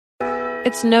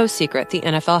It's no secret the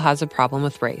NFL has a problem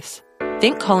with race.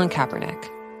 Think Colin Kaepernick.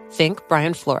 Think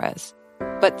Brian Flores.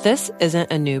 But this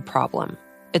isn't a new problem.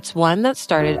 It's one that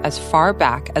started as far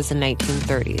back as the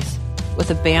 1930s, with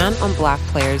a ban on black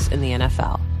players in the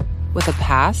NFL, with a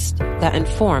past that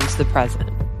informs the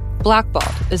present.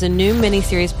 Blackballed is a new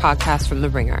miniseries podcast from The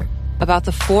Ringer about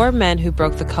the 4 men who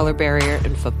broke the color barrier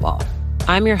in football.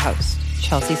 I'm your host,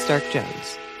 Chelsea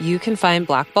Stark-Jones. You can find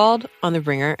Blackballed on the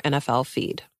Ringer NFL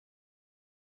feed.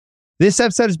 This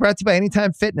episode is brought to you by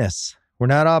Anytime Fitness. We're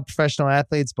not all professional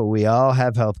athletes, but we all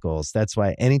have health goals. That's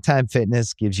why Anytime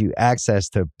Fitness gives you access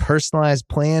to personalized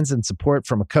plans and support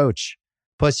from a coach.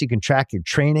 Plus, you can track your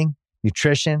training,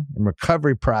 nutrition, and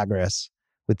recovery progress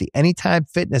with the Anytime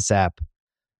Fitness app,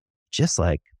 just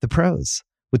like the pros.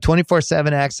 With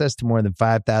 24/7 access to more than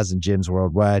 5,000 gyms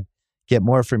worldwide, get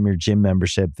more from your gym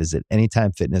membership. Visit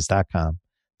anytimefitness.com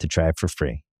to try it for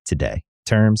free today.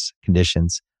 Terms,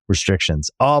 conditions, restrictions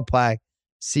all apply.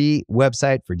 See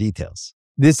website for details.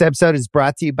 This episode is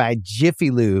brought to you by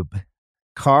Jiffy Lube.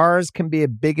 Cars can be a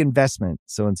big investment,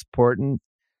 so it's important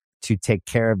to take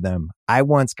care of them. I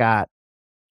once got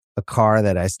a car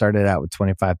that I started out with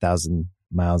 25,000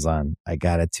 miles on. I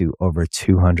got it to over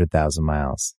 200,000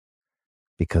 miles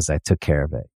because I took care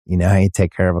of it. You know how you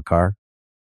take care of a car?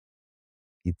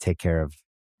 You take care of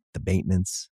the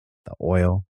maintenance, the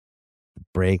oil, the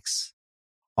brakes,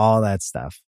 all that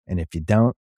stuff. And if you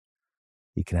don't,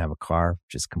 you can have a car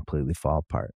just completely fall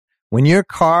apart. When your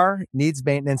car needs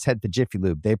maintenance, head to Jiffy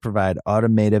Lube. They provide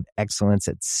automotive excellence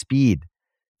at speed.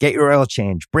 Get your oil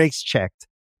change, brakes checked,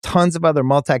 tons of other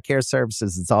multi-care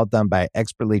services. It's all done by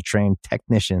expertly trained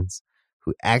technicians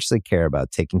who actually care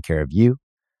about taking care of you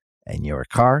and your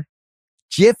car.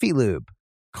 Jiffy Lube,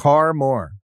 car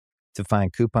more. To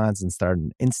find coupons and start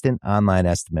an instant online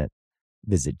estimate,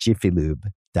 visit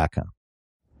jiffylube.com.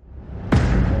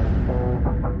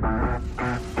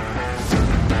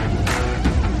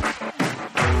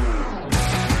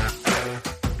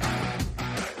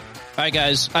 All right,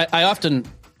 guys, I often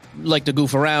like to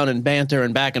goof around and banter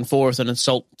and back and forth and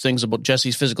insult things about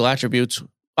Jesse's physical attributes.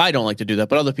 I don't like to do that,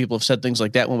 but other people have said things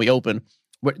like that when we open.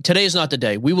 Today is not the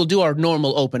day. We will do our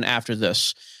normal open after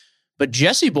this. But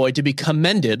Jesse Boy, to be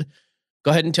commended, go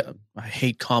ahead and tell. I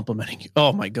hate complimenting you.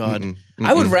 Oh, my God.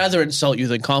 I would rather insult you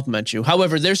than compliment you.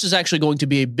 However, this is actually going to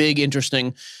be a big,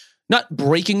 interesting, not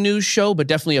breaking news show, but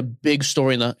definitely a big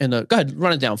story in the. Go ahead,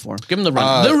 run it down for him. Give him the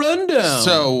run. The rundown.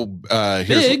 So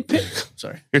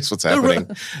here's what's happening.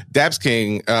 Daps,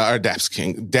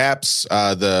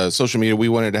 the social media. We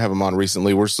wanted to have him on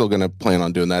recently. We're still going to plan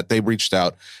on doing that. They reached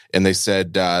out and they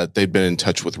said they'd been in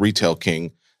touch with Retail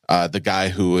King, the guy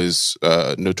who is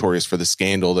notorious for the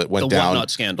scandal that went down.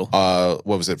 Whatnot scandal. What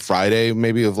was it? Friday,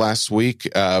 maybe of last week.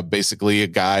 Basically, a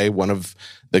guy, one of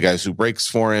the guys who breaks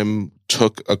for him,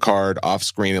 took a card off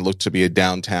screen. It looked to be a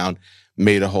downtown,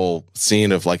 made a whole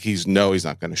scene of like, he's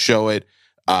not going to show it.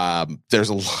 There's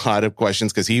a lot of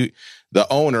questions because the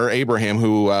owner, Abraham,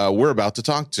 who we're about to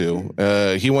talk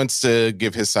to, he wants to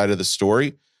give his side of the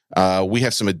story. We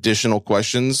have some additional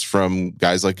questions from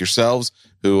guys like yourselves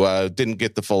who didn't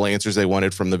get the full answers they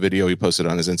wanted from the video he posted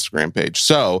on his Instagram page.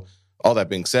 So all that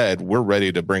being said, we're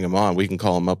ready to bring him on. We can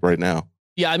call him up right now.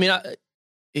 Yeah, I mean,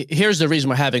 here's the reason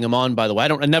we're having him on, by the way.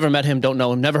 I never met him, don't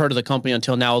know him, never heard of the company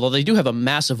until now, although they do have a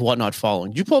massive Whatnot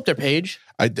following. Did you pull up their page?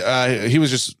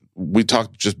 We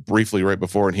talked just briefly right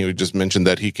before, and he just mentioned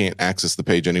that he can't access the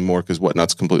page anymore because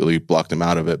Whatnot's completely blocked him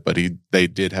out of it, but they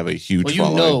did have a huge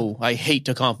following. Know I hate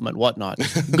to compliment Whatnot.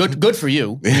 Good for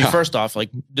you. Yeah. I mean, first off,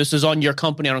 like, this is on your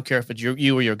company. I don't care if it's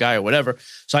you or your guy or whatever.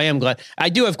 So I am glad. I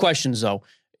do have questions, though.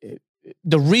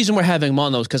 The reason we're having him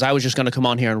on, though, is because I was just going to come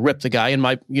on here and rip the guy. And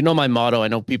my motto, I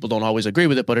know people don't always agree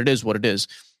with it, but it is what it is.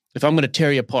 If I'm going to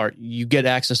tear you apart, you get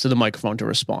access to the microphone to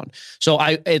respond. So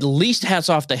I at least hats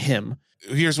off to him.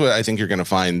 Here's what I think you're going to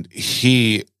find.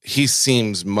 He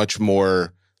seems much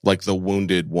more like the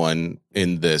wounded one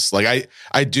in this. Like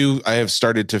I have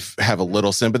started to have a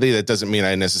little sympathy. That doesn't mean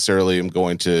I necessarily am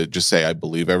going to just say I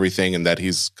believe everything and that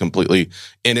he's completely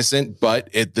innocent.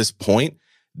 But at this point,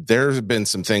 there's been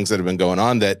some things that have been going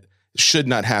on that should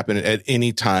not happen at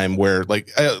any time where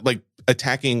like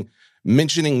attacking,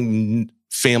 mentioning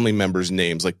family members'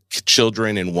 names, like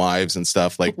children and wives and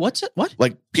stuff. Like, what's it? What?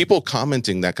 Like people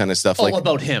commenting that kind of stuff. Like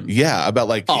about him. Yeah, about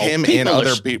like him and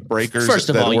other breakers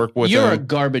that work with him. You're a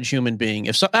garbage human being.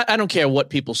 I don't care what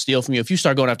people steal from you. If you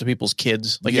start going after people's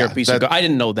kids, like you're a piece of garbage. I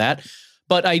didn't know that,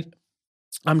 but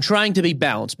I'm trying to be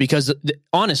balanced because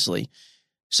honestly,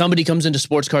 somebody comes into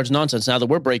Sports Cards Nonsense now that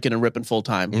we're breaking and ripping full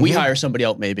time. We hire somebody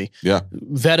out maybe. Yeah.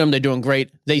 Vet them. They're doing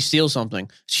great. They steal something.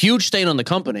 It's a huge stain on the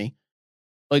company.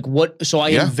 Like what? So I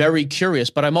am Yeah. very curious,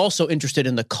 but I'm also interested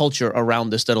in the culture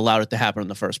around this that allowed it to happen in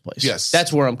the first place. Yes.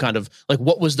 That's where I'm kind of like,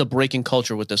 what was the breaking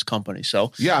culture with this company?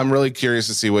 So Yeah, I'm really curious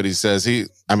to see what he says.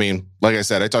 I mean, like I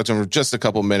said, I talked to him for just a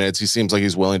couple minutes. He seems like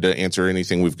he's willing to answer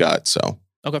anything we've got. So,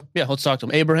 okay. Yeah. Let's talk to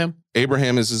him. Abraham.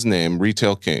 Abraham is his name,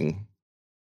 Retail King.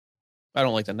 I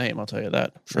don't like the name. I'll tell you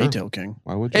that. Sure. Retail King.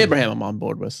 Why would you? Abraham, I'm on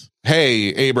board with. Hey,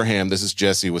 Abraham, this is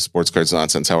Jesse with Sports Cards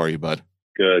Nonsense. How are you, bud?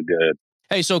 Good.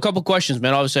 Hey, so a couple questions,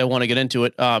 man. Obviously, I want to get into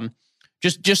it.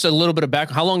 Just a little bit of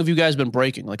background. How long have you guys been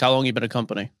breaking? Like, how long have you been a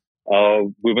company?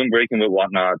 We've been breaking with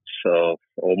Whatnot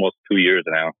almost 2 years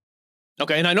now.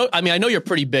 Okay, and I know you're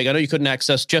pretty big. I know you couldn't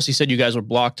access. Jesse said you guys were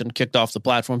blocked and kicked off the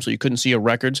platform, so you couldn't see your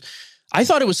records. I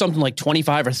thought it was something like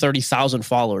 25 or 30,000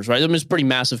 followers, right? I mean, it's a pretty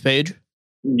massive page.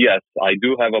 Yes, I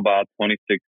do have about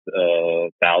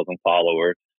 26,000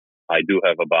 followers. I do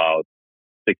have about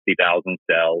 60,000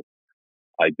 sales.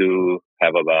 I do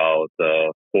have about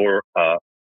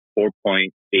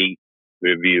 4.8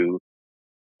 reviews,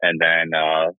 and then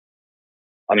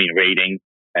ratings,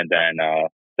 and then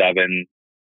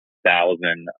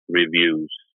 7,000 reviews.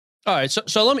 All right,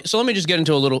 so let me just get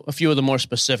into a few of the more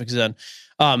specifics then.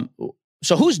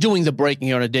 So who's doing the breaking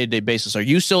here on a day-to-day basis? Are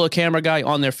you still a camera guy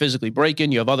on there physically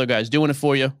breaking? You have other guys doing it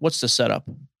for you? What's the setup?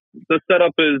 The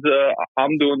setup is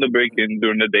I'm doing the breaking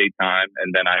during the daytime,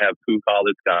 and then I have 2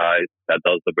 college guys that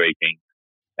does the breaking.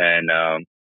 And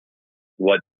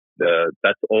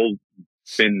that's all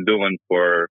been doing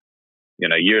for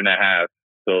a year and a half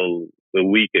till a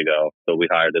week ago. So we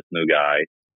hired this new guy,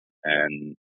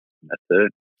 and that's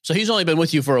it. So he's only been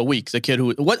with you for a week. The kid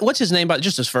what's his name?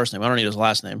 Just his first name. I don't need his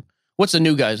last name. What's the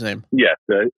new guy's name? Yes,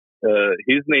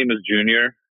 his name is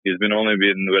Junior. He's only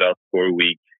been with us for a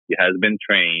week. He has been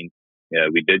trained. Yeah,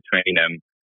 we did train him,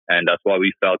 and that's why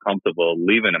we felt comfortable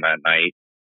leaving him at night.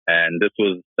 And this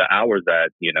was the hours that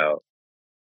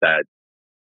that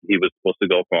he was supposed to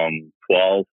go from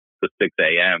 12 to 6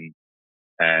 a.m.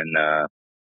 And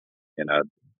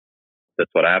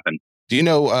that's what happened. Do you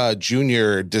know,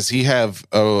 Junior, does he have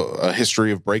a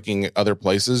history of breaking other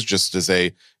places, just as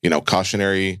a,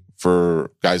 cautionary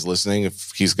for guys listening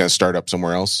if he's going to start up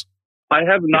somewhere else? I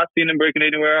have not seen him breaking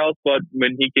anywhere else, but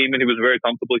when he came in, he was very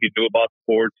comfortable. He knew about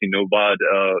sports. He knew about,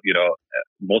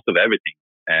 most of everything.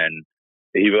 And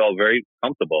he was very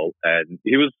comfortable. And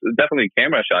he was definitely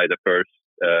camera shy the first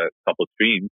couple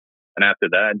streams. And after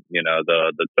that,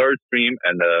 the third stream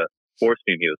and the fourth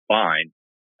stream, he was fine.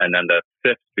 And then the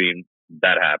fifth stream,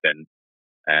 that happened.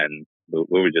 And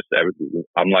we were just,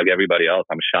 I'm like everybody else.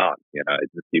 I'm shocked.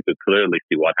 You could clearly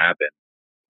see what happened.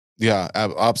 Yeah,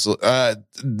 absolutely.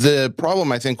 The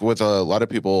problem I think with a lot of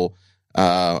people,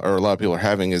 or a lot of people are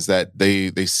having, is that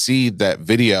they see that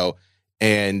video,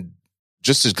 and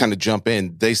just to kind of jump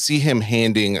in, they see him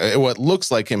handing what looks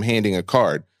like him handing a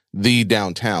card, the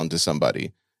downtown, to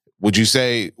somebody. Would you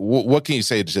say, what can you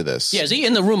say to this? Yeah, is he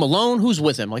in the room alone? Who's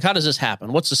with him? Like, how does this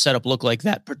happen? What's the setup look like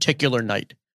that particular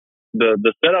night?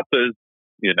 The setup is,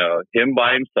 him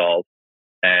by himself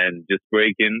and just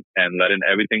breaking and letting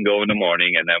everything go in the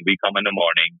morning. And then we come in the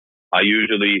morning. I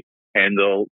usually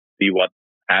see what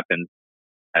happens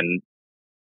and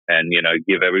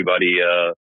give everybody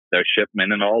their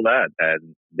shipment and all that.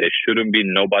 And there shouldn't be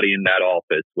nobody in that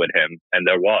office with him. And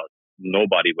there was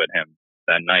nobody with him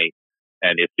that night.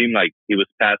 And it seemed like he was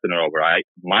passing it over.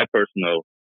 My personal,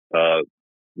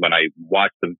 when I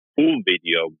watched the full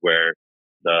video where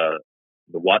the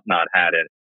Whatnot had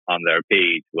it on their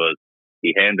page, was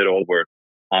he handed over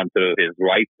onto his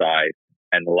right side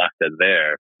and left it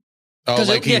there. Oh,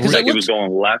 like he was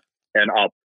going left and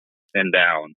up and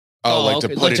down. Oh, to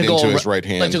put it into his right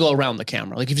hand. Like to go around the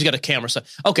camera. Like if he's got a camera set.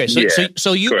 Okay,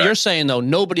 so you're saying, though,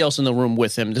 nobody else in the room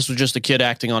with him. This was just a kid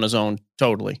acting on his own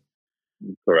totally.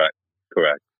 Correct.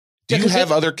 Do you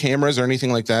have other cameras or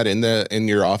anything like that in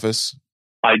your office?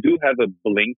 I do have a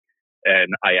Blink,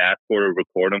 and I asked for a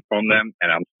recording from them, and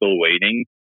I'm still waiting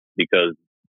because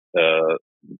I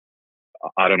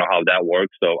don't know how that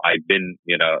works. So I've been,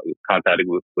 contacted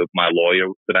with my lawyer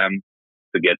for them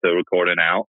to get the recording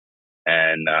out.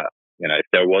 And, if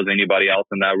there was anybody else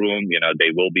in that room,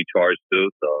 they will be charged too.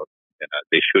 So,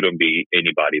 they shouldn't be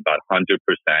anybody, but 100%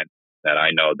 that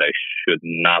I know there should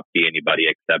not be anybody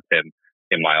except him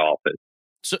in my office.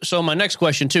 So my next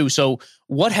question too. So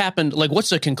what happened? Like, what's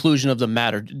the conclusion of the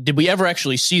matter? Did we ever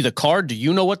actually see the card?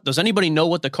 Does anybody know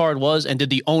what the card was? And did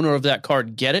the owner of that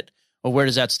card get it? Or where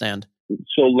does that stand?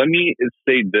 So let me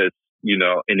say this, in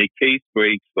a case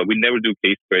breaks, but we never do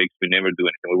case breaks. We never do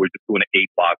anything. We were just doing an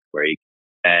 8-box break.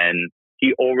 And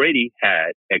he already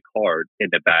had a card in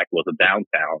the back, was a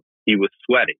downtown. He was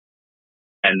sweating.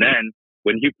 And then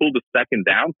when he pulled the second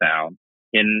downtown,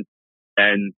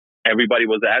 And everybody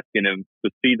was asking him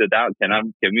to see the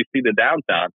downtown. Can we see the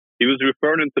downtown? He was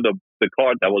referring to the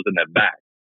card that was in the back.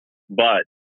 But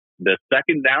the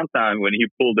second downtown, when he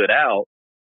pulled it out,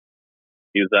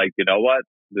 he was like, you know what?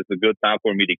 This is a good time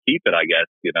for me to keep it, I guess.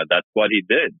 That's what he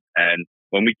did. And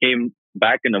when we came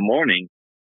back in the morning,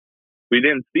 we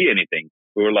didn't see anything.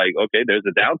 We were like, okay, there's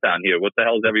a downtown here. What the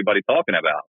hell is everybody talking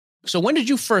about? So when did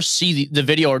you first see the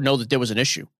video or know that there was an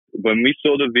issue? When we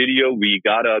saw the video, we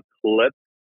got a clip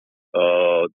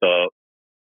the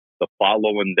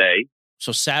following day.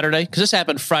 So Saturday? Because this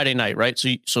happened Friday night, right?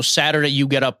 So Saturday you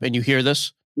get up and you hear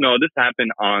this? No, this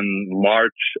happened on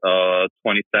March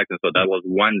 22nd. So that was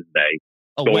Wednesday.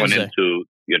 Oh, going Wednesday. Into,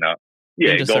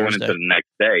 Into going Thursday. into the next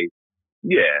day.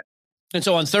 Yeah. And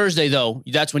so on Thursday, though,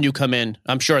 that's when you come in.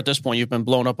 I'm sure at this point you've been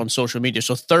blown up on social media.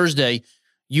 So Thursday,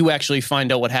 you actually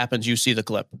find out what happens. You see the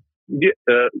clip. Yeah,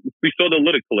 we saw the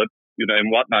little clip,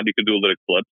 and whatnot. You could do a little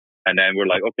clip. And then we're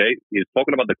like, okay, he's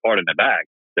talking about the card in the back.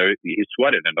 He's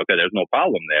sweating, and okay, there's no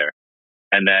problem there.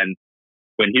 And then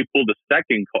when he pulled the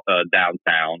second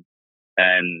downtown,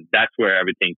 and that's where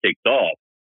everything kicked off.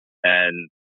 And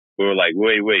we were like,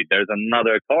 wait, there's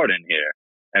another card in here.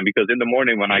 And because in the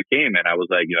morning when I came in, I was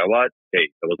like, you know what?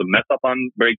 Hey, there was a mess up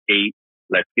on break 8.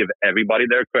 Let's give everybody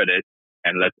their credit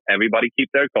and let everybody keep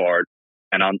their card.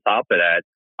 And on top of that,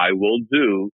 I will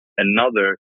do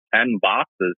another 10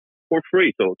 boxes for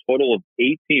free. So a total of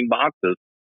 18 boxes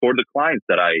for the clients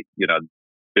that I,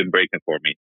 been breaking for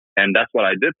me. And that's what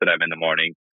I did to them in the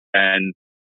morning. And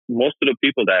most of the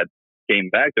people that came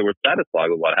back, they were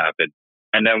satisfied with what happened.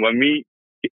 And then when we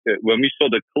saw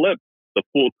the clip, the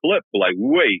full clip, we're like,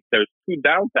 wait, there's 2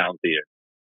 downtowns here.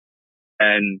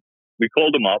 And we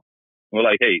called him up. We're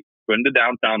like, hey, bring the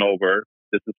downtown over.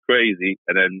 This is crazy.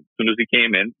 And then as soon as he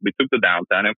came in, we took the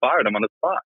downtown and fired him on the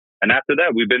spot. And after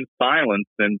that, we've been silent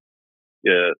since,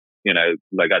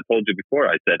 like I told you before,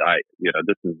 I said,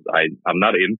 I'm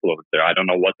not an influencer. I don't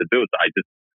know what to do. So I just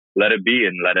let it be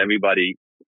and let everybody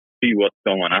see what's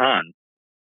going on.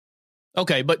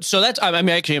 Okay, but so that's,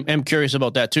 actually, I'm curious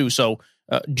about that too. So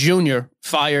Junior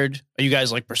fired. Are you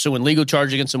guys like pursuing legal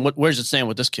charge against him? Where's it stand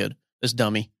with this kid, this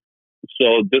dummy?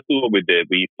 So this is what we did.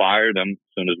 We fired him as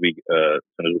soon as we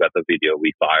got the video.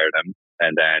 We fired him,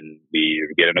 and then we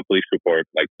get in a police report.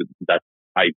 Like that,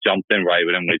 I jumped in right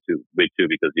with him with you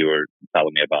because you were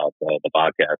telling me about the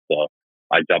podcast. So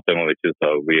I jumped in with you.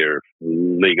 So we're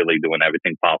legally doing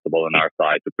everything possible on our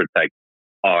side to protect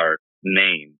our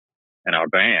name and our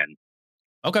brand.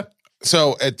 Okay.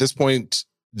 So at this point,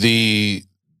 the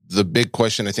big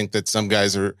question I think that some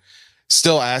guys are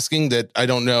still asking that I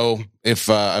don't know if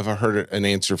I've heard an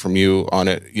answer from you on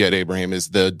it yet, Abraham, is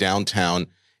the downtown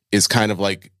is kind of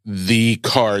like the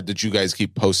card that you guys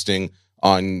keep posting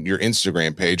on your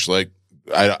Instagram page. Like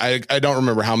I don't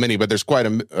remember how many, but there's quite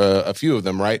a few of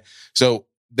them, right? So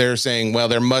they're saying, well,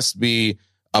 there must be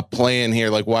a plan here.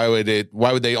 Like why would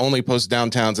they only post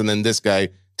downtowns and then this guy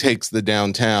takes the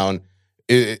downtown?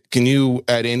 Can you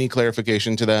add any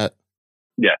clarification to that?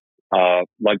 Yeah.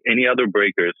 Like any other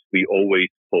breakers, we always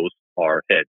post our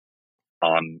hits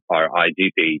on our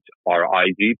IG page. Our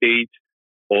IG page,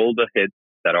 all the hits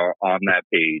that are on that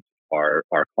page are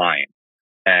our clients.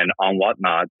 And on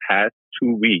Whatnot, past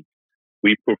 2 weeks,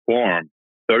 we performed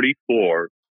 34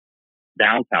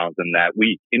 downtowns in that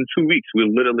week. In 2 weeks, we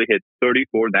literally hit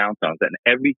 34 downtowns, and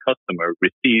every customer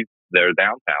received their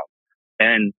downtown.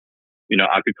 And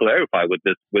I could clarify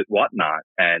with Whatnot,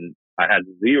 and I had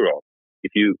zero.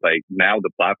 If you now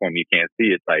the platform, you can't see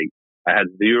it. Like I had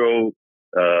zero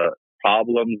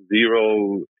problems,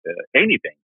 zero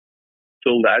anything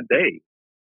till that day.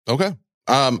 Okay.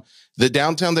 The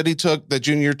downtown that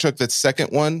Junior took, that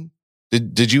second one,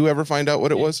 did you ever find out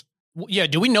what it was? Yeah.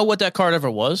 Do we know what that card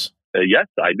ever was? Yes,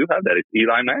 I do have that. It's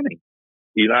Eli Manning.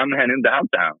 Eli Manning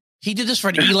downtown. He did this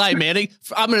for Eli Manning.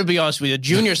 I'm going to be honest with you.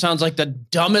 Junior sounds like the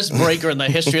dumbest breaker in the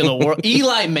history of the world.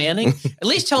 Eli Manning? At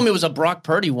least tell me it was a Brock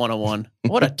Purdy 101.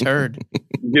 What a turd.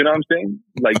 You know what I'm saying?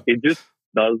 Like, it just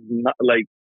does not, like,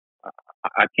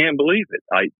 I can't believe it.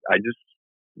 I just,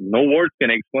 no words can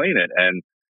explain it. And,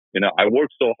 I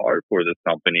worked so hard for this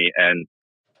company and,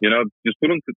 just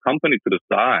putting the company to the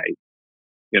side,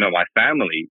 my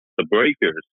family, the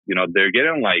breakers, they're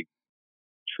getting like,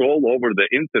 troll over the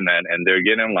internet and they're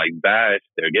getting like bashed,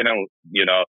 they're getting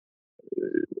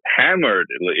hammered.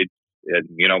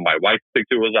 My wife's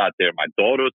picture was out there, my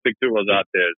daughter's picture was out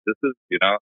there. This is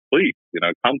please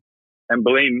come and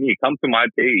blame me, come to my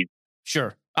page.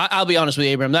 Sure. I'll be honest with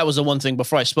you, Abraham. That was the one thing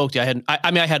before I spoke to you.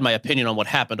 I had my opinion on what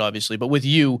happened, obviously, but with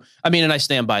you, and I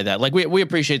stand by that. Like we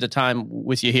appreciate the time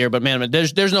with you here, but man,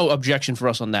 there's no objection for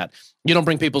us on that. You don't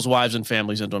bring people's wives and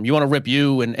families into them. You want to rip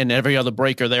you and every other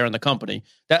breaker there in the company.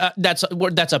 That's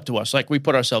up to us. Like we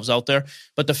put ourselves out there,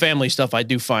 but the family stuff I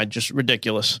do find just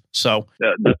ridiculous. So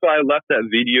that's why I left that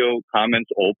video comments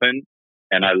open,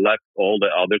 and I left all the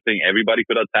other thing. Everybody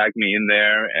could attack me in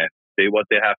there and say what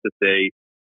they have to say.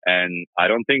 And I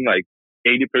don't think like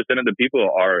 80% of the people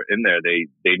are in there.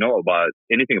 They know about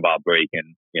anything about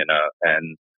breaking, and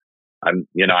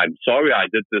I'm sorry I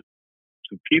did this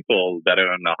to people that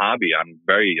are in the hobby. I'm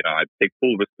very, I take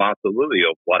full responsibility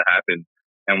of what happened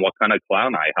and what kind of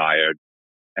clown I hired.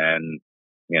 And,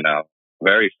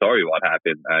 very sorry what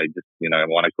happened. I just, I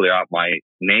want to clear out my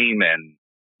name and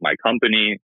my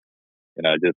company, and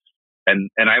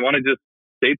I want to just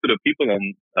say to the people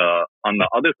on the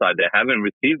other side that haven't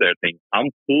received their thing, I'm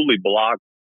fully blocked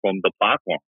from the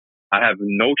platform. I have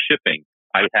no shipping.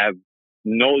 I have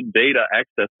no data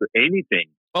access to anything.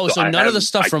 Oh, so none of the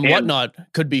stuff from Whatnot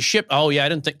could be shipped. Oh, yeah, I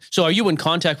didn't think. So are you in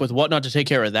contact with Whatnot to take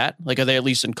care of that? Like, are they at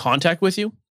least in contact with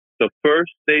you? The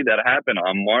first day that happened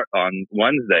on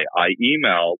Wednesday, I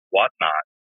emailed Whatnot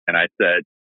and I said,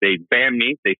 they banned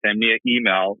me. They sent me an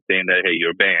email saying that, hey,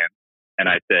 you're banned. And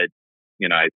I said,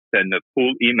 I send a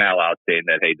full email out saying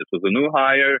that, hey, this was a new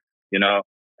hire,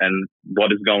 and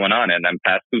what is going on. And then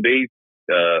past 2 days,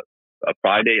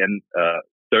 Friday and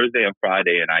Thursday and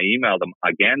Friday, and I emailed them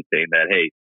again saying that, hey,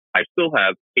 I still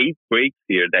have 8 brakes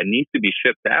here that needs to be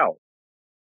shipped out.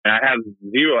 And I have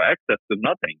zero access to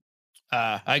nothing.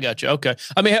 I got you. Okay.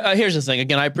 Here's the thing.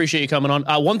 Again, I appreciate you coming on.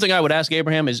 One thing I would ask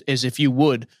Abraham is if you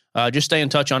would just stay in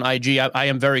touch on IG. I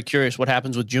am very curious what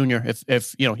happens with Junior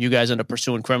if you guys end up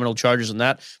pursuing criminal charges and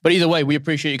that. But either way, we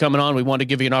appreciate you coming on. We wanted to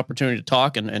give you an opportunity to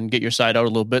talk and get your side out a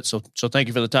little bit. So thank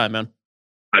you for the time, man.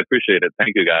 I appreciate it.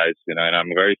 Thank you, guys. And I'm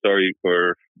very sorry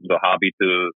for the hobby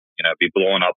to be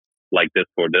blown up like this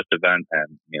for this event.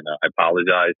 And I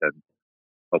apologize, and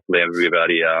hopefully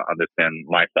everybody understand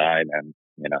my side. And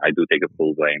I do take a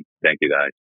full blame. Thank you, guys.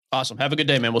 Awesome. Have a good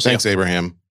day, man. We'll see you. Thanks,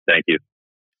 Abraham. Thank you.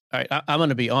 All right. I'm going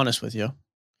to be honest with you.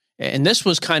 And this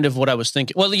was kind of what I was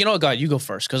thinking. Well, you know what, God, you go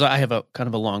first because I have a kind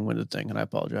of a long-winded thing, and I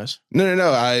apologize. No.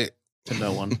 To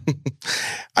no one.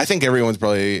 I think everyone's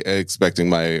probably expecting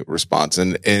my response,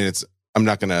 and I'm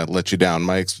not going to let you down.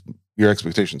 Your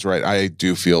expectations, right? I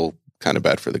do feel kind of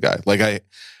bad for the guy. Like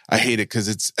I hate it because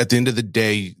it's at the end of the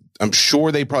day. I'm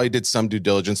sure they probably did some due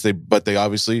diligence, but they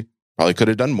obviously probably could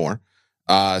have done more.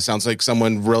 Sounds like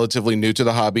someone relatively new to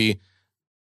the hobby.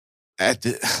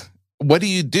 What do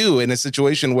you do in a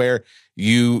situation where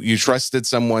you trusted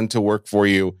someone to work for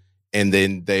you and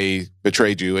then they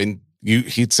betrayed you? And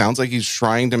he sounds like he's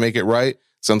trying to make it right.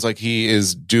 Sounds like he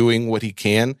is doing what he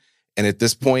can. And at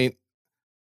this point,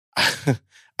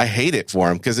 I hate it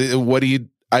for him because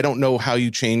I don't know how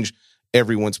you change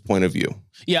everyone's point of view.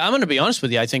 Yeah, I'm going to be honest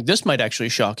with you. I think this might actually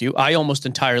shock you. I almost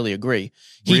entirely agree.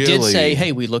 He Really? did say,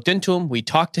 hey, we looked into him. We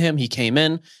talked to him. He came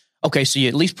in. Okay, so you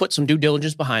at least put some due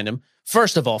diligence behind him.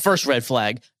 First of all, first red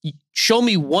flag, show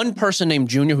me one person named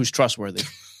Junior who's trustworthy.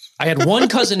 I had one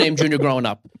cousin named Junior growing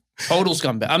up. Total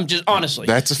scumbag. I'm just, honestly.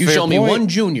 That's a you fair show me point. one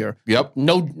Junior. Yep.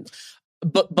 No.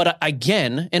 But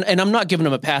again, and I'm not giving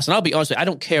him a pass, and I'll be honest with you, I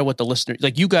don't care what the listener,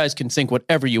 like you guys can think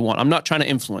whatever you want. I'm not trying to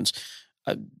influence.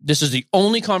 This is the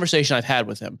only conversation I've had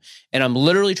with him, and I'm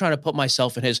literally trying to put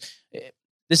myself in his.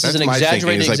 This is an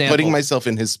exaggerated example. Like putting myself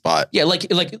in his spot. Yeah,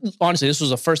 like honestly, this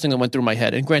was the first thing that went through my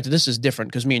head. And granted, this is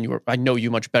different because me and you I know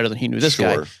you much better than he knew this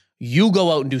guy. You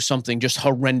go out and do something just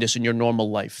horrendous in your normal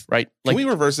life, right? Like, can we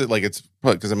reverse it? Like it's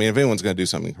because if anyone's going to do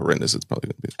something horrendous, it's probably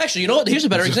going to be. Actually, you know what? Here's a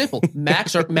better example.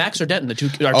 Max or Denton,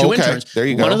 our two interns. There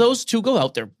you go. One of those two go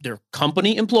out. They're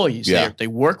company employees. Yeah. They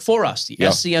work for us, the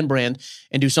SCN brand,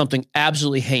 and do something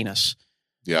absolutely heinous.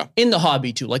 Yeah. In the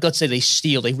hobby too. Like let's say they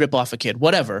steal, they rip off a kid,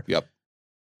 whatever. Yep.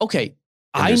 Okay.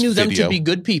 And I knew them video. to be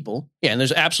good people. Yeah, and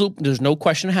there's no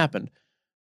question it happened.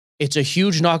 It's a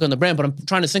huge knock on the brand, but I'm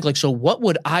trying to think like, so what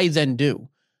would I then do?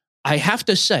 I have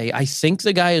to say, I think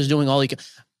the guy is doing all he can.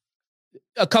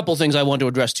 A couple things I want to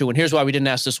address too, and here's why we didn't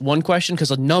ask this one question, because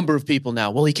a number of people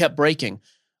now, well, he kept breaking.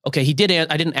 Okay, he did.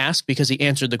 I didn't ask because he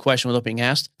answered the question without being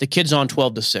asked. The kid's on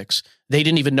 12-6. They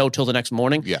didn't even know till the next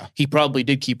morning. Yeah. He probably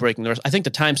did keep breaking the rest. I think the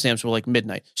timestamps were like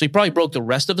midnight. So he probably broke the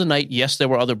rest of the night. Yes, there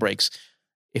were other breaks.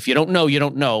 If you don't know, you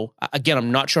don't know. Again,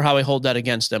 I'm not sure how I hold that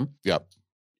against him. Yep.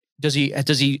 Does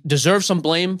he deserve some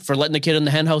blame for letting the kid in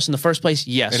the hen house in the first place?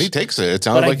 Yes. And he takes it. It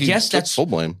sounds like he took full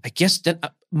blame. I guess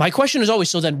that my question is always,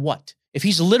 so then what? If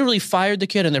he's literally fired the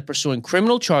kid and they're pursuing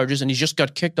criminal charges and he's just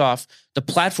got kicked off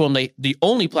the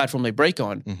only platform they break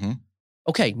on,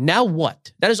 okay, now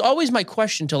what? That is always my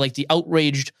question to like the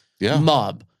outraged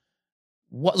mob.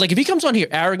 What, like if he comes on here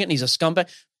arrogant and he's a scumbag,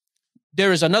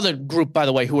 there is another group, by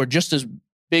the way, who are just as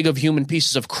big of human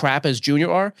pieces of crap as Junior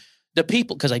are. The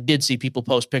people, because I did see people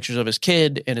post pictures of his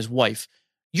kid and his wife.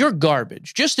 You're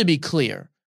garbage. Just to be clear,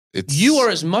 you are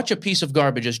as much a piece of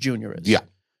garbage as Junior is. Yeah.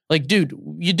 Like, dude,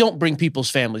 you don't bring people's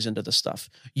families into this stuff.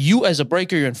 You as a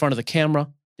breaker, you're in front of the camera.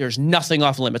 There's nothing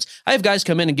off limits. I have guys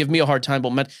come in and give me a hard time,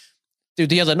 but dude,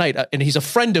 the other night, and he's a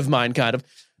friend of mine, kind of.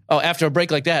 Oh, after a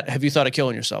break like that, have you thought of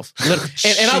killing yourself?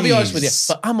 And I'll be honest with you,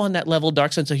 but I'm on that level,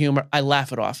 dark sense of humor. I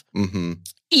laugh it off.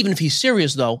 Even if he's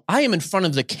serious, though, I am in front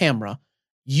of the camera.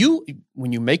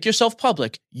 When you make yourself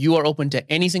public, you are open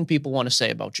to anything people want to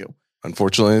say about you.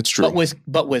 Unfortunately, it's true.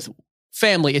 But with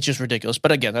family, it's just ridiculous.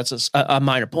 But again, that's a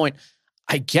minor point.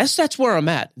 I guess that's where I'm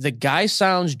at. The guy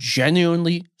sounds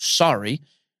genuinely sorry.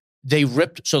 They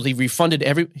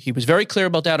refunded he was very clear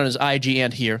about that on his IG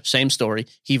and here, same story.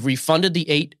 He refunded the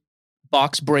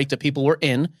 8-box break that people were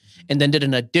in and then did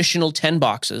an additional 10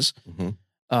 boxes.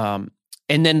 And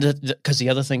then because the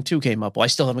other thing too came up, well, I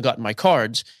still haven't gotten my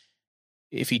cards.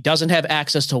 If he doesn't have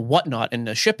access to Whatnot and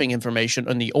the shipping information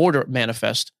on the order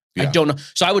manifest, I don't know.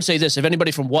 So I would say this, if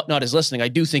anybody from Whatnot is listening, I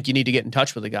do think you need to get in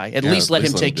touch with the guy. At least let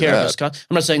him take care of this.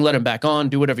 I'm not saying let him back on,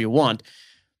 do whatever you want.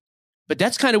 But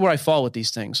that's kind of where I fall with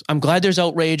these things. I'm glad there's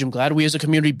outrage. I'm glad we as a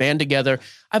community band together.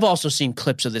 I've also seen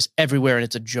clips of this everywhere and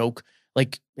it's a joke.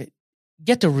 Like,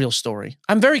 get the real story.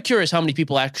 I'm very curious how many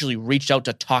people actually reached out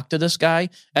to talk to this guy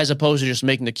as opposed to just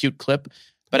making the cute clip.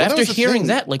 But after hearing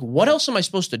that, like, what else am I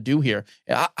supposed to do here?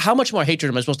 How much more hatred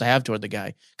am I supposed to have toward the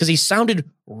guy? Because he sounded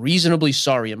reasonably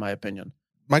sorry, in my opinion.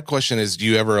 My question is, do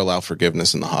you ever allow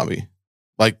forgiveness in the hobby?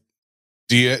 Like,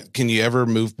 can you ever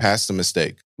move past a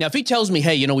mistake? Now, if he tells me,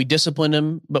 hey, we disciplined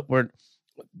him, but we're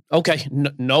okay.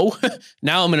 No,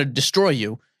 now I'm going to destroy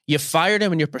you. You fired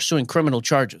him and you're pursuing criminal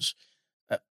charges.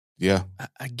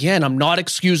 Again, I'm not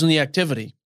excusing the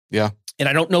activity. Yeah. And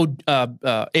I don't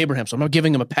know Abraham, so I'm not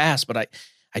giving him a pass, but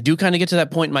I do kind of get to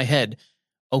that point in my head.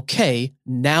 Okay,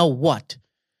 now what?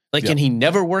 Like, can he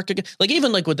never work again? Like,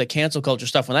 even like with the cancel culture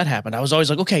stuff, when that happened, I was always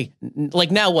like, okay,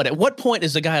 like now what? At what point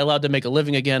is the guy allowed to make a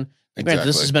living again? Granted,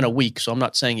 this has been a week, so I'm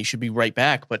not saying he should be right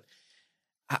back, but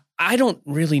I don't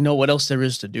really know what else there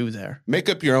is to do there. Make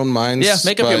up your own minds. Yeah,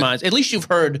 make up your minds. At least you've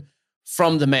heard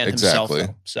from the man himself.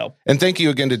 Though, so, and thank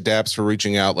you again to Daps for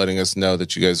reaching out, letting us know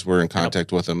that you guys were in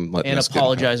contact with him, and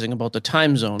apologizing about the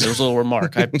time zone. There was a little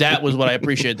remark. That was what I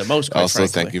appreciated the most. Also,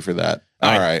 frankly. Thank you for that.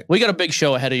 All right, we got a big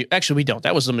show ahead of you. Actually, we don't.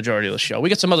 That was the majority of the show. We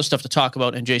got some other stuff to talk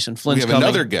about, and Jason Flynn's coming. We have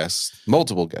another guest,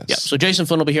 multiple guests. Yeah, so Jason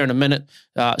Flynn will be here in a minute.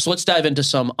 So let's dive into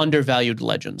some undervalued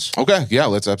legends. Okay, yeah,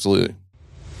 let's absolutely.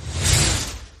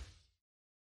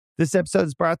 This episode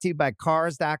is brought to you by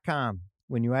Cars.com.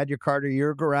 When you add your car to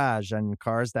your garage on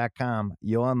Cars.com,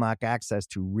 you'll unlock access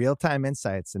to real-time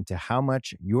insights into how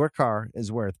much your car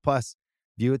is worth. Plus,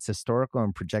 view its historical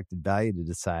and projected value to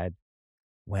decide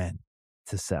when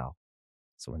to sell.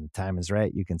 So when the time is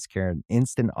right, you can secure an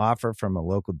instant offer from a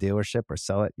local dealership or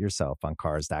sell it yourself on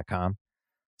Cars.com.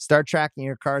 Start tracking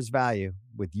your car's value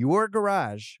with your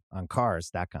garage on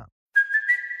Cars.com.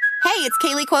 Hey, it's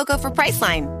Kaylee Cuoco for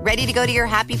Priceline. Ready to go to your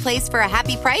happy place for a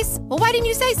happy price? Well, why didn't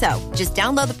you say so? Just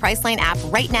download the Priceline app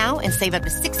right now and save up to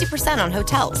 60% on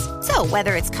hotels. So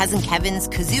whether it's Cousin Kevin's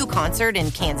Kazoo Concert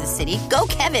in Kansas City, go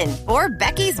Kevin, or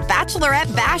Becky's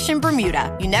Bachelorette Bash in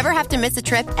Bermuda, you never have to miss a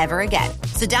trip ever again.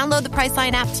 So download the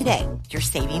Priceline app today. Your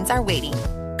savings are waiting.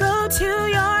 Go to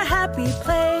your happy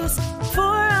place for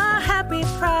a happy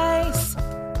price.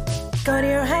 Go to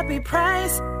your happy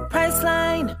price,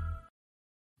 Priceline.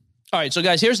 All right, so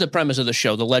guys, here's the premise of the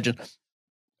show, the legend.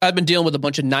 I've been dealing with a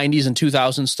bunch of 90s and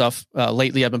 2000s stuff.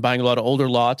 Lately, I've been buying a lot of older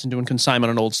lots and doing consignment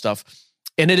on old stuff.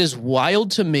 And it is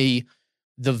wild to me,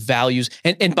 the values.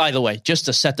 And by the way, just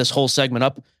to set this whole segment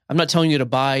up, I'm not telling you to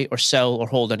buy or sell or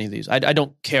hold any of these. I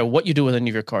don't care what you do with any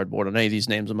of your cardboard on any of these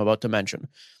names I'm about to mention.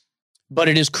 But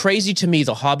it is crazy to me,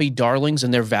 the hobby darlings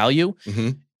and their value.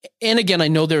 Mm-hmm. And again, I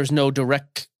know there's no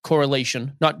direct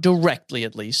correlation, not directly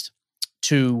at least,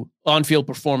 to on-field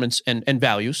performance and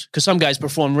values, because some guys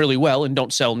perform really well and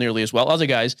don't sell nearly as well. Other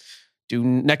guys do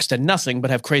next to nothing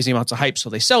but have crazy amounts of hype, so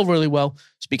they sell really well.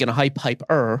 Speaking of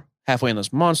hype-er, halfway in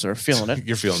this monster, feeling it.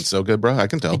 You're feeling so good, bro. I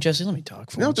can tell. Hey, Jesse, let me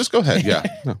talk. No, just go ahead. Yeah.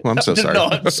 No, well, I'm so sorry. No,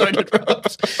 I'm sorry to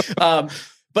interrupt.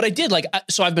 But I did,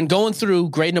 so I've been going through,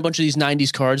 grading a bunch of these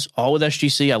 90s cards, all with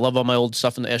SGC. I love all my old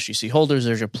stuff in the SGC holders.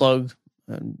 There's your plug.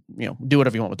 And, do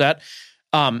whatever you want with that.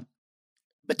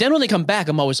 But then when they come back,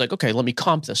 I'm always like, okay, let me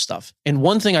comp this stuff. And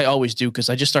one thing I always do, because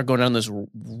I just start going down this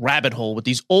rabbit hole with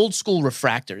these old school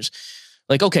refractors.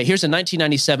 Like, okay, here's a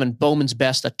 1997 Bowman's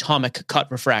Best atomic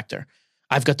cut refractor.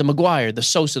 I've got the Maguire, the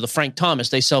Sosa, the Frank Thomas.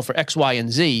 They sell for X, Y,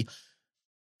 and Z.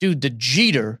 Dude, the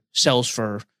Jeter sells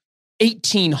for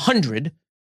 $1,800.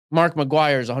 Mark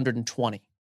Maguire is $120.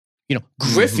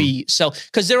 Griffey sell,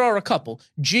 because there are a couple.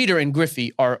 Jeter and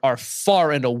Griffey are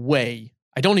far and away.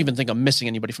 I don't even think I'm missing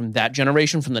anybody from that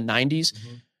generation, from the 90s.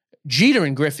 Mm-hmm. Jeter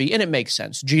and Griffey, and it makes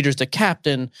sense. Jeter's the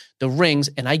captain, the rings,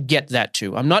 and I get that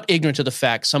too. I'm not ignorant to the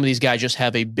fact some of these guys just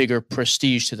have a bigger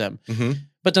prestige to them. Mm-hmm.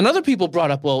 But then other people brought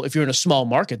up, well, if you're in a small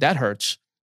market, that hurts.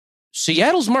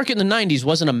 Seattle's market in the 90s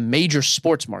wasn't a major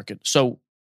sports market. So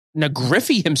now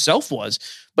Griffey himself was,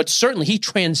 but certainly he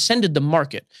transcended the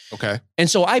market. Okay. And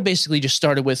so I basically just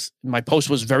started with, my post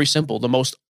was very simple. The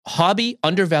most hobby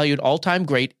undervalued all-time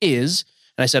great is,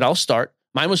 and I said, I'll start.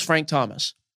 Mine was Frank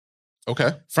Thomas.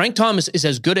 Okay. Frank Thomas is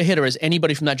as good a hitter as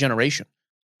anybody from that generation.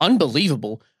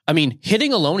 Unbelievable. I mean,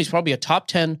 hitting alone, he's probably a top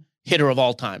 10 hitter of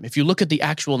all time. If you look at the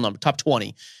actual number, top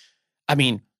 20. I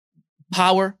mean,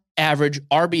 power, average,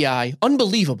 RBI,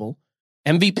 unbelievable.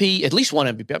 MVP, at least one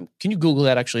MVP. Can you Google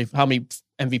that actually, how many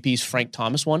MVPs Frank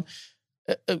Thomas won?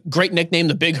 Great nickname,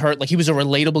 the Big Hurt. Like, he was a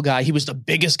relatable guy. He was the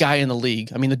biggest guy in the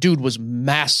league. I mean, the dude was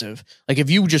massive. Like, if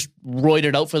you just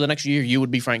roided out for the next year, you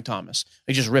would be Frank Thomas.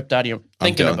 He just ripped out of you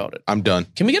thinking about it. I'm done.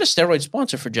 Can we get a steroid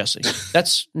sponsor for Jesse?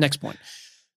 That's next point.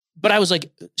 But I was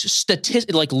like,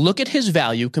 look at his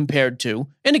value compared to,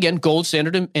 and again, gold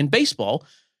standard in baseball,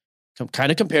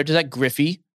 kind of compared to that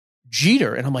Griffey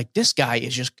Jeter. And I'm like, this guy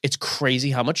is just, it's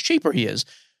crazy how much cheaper he is.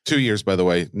 2 years, by the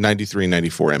way, 93,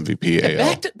 94 MVP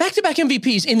AL. Back-to-back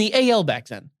MVPs in the AL back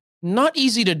then. Not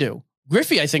easy to do.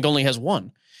 Griffey, I think, only has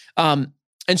one. And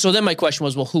so then my question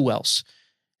was, well, who else?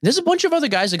 There's a bunch of other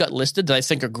guys that got listed that I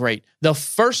think are great. The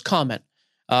first comment,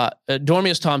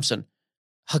 Dormius Thompson,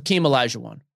 Hakeem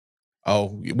Olajuwon.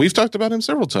 Oh, we've talked about him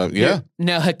several times. Yeah.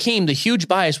 Now, Hakeem, the huge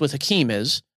bias with Hakeem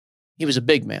is he was a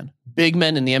big man. Big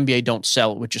men in the NBA don't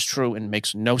sell, which is true and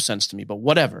makes no sense to me, but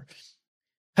whatever.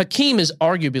 Hakeem is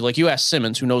arguably, like you asked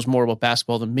Simmons, who knows more about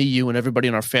basketball than me, you, and everybody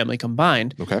in our family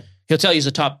combined. Okay. He'll tell you he's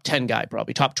a top 10 guy,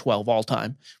 probably top 12 all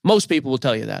time. Most people will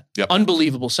tell you that. Yep.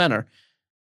 Unbelievable center.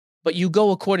 But you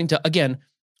go according to, again,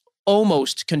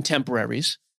 almost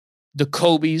contemporaries, the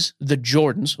Kobes, the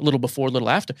Jordans, a little before, a little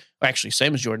after, actually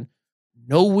same as Jordan,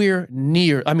 nowhere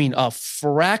near, I mean, a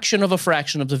fraction of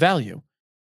the value.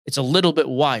 It's a little bit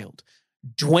wild.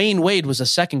 Dwayne Wade was the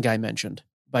second guy mentioned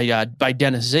by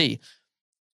Dennis Z.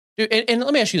 Dude, and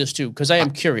let me ask you this too, because I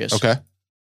am curious. Okay.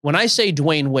 When I say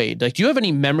Dwayne Wade, like, do you have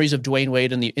any memories of Dwayne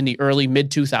Wade in the early mid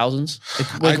 2000s?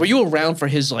 Like, were you around for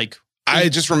his like? I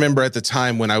just remember at the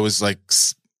time when I was like,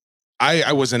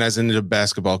 I wasn't as into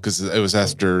basketball because it was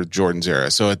after Jordan's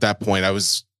era. So at that point, I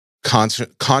was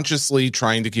consciously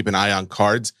trying to keep an eye on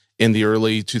cards in the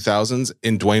early 2000s,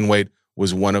 and Dwayne Wade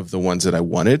was one of the ones that I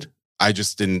wanted. I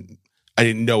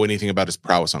didn't know anything about his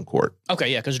prowess on court.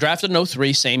 Okay, yeah, because drafted in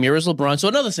 2003, same year as LeBron. So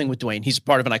another thing with Dwayne, he's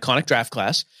part of an iconic draft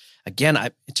class. Again,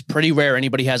 it's pretty rare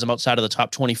anybody has him outside of the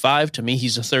top 25. To me,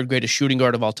 he's the third greatest shooting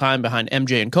guard of all time behind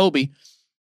MJ and Kobe.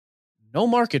 No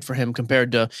market for him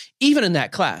compared to, even in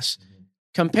that class.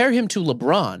 Compare him to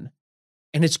LeBron,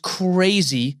 and it's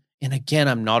crazy. And again,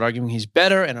 I'm not arguing he's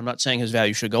better, and I'm not saying his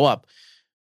value should go up.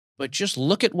 But just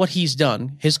look at what he's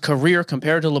done, his career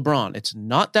compared to LeBron. It's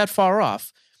not that far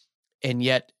off. And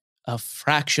yet a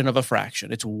fraction of a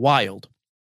fraction. It's wild.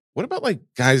 What about like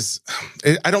guys?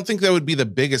 I don't think that would be the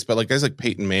biggest, but like guys like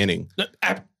Peyton Manning.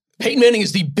 Peyton Manning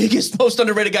is the biggest, most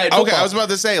underrated guy in football. Okay, I was about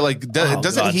to say, like,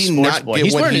 doesn't he not get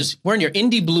he's what wearing your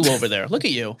Indy blue over there. Look at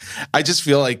you. I just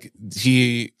feel like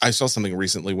I saw something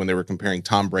recently when they were comparing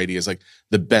Tom Brady as like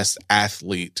the best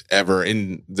athlete ever.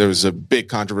 And there was a big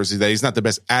controversy that he's not the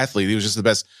best athlete. He was just the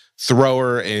best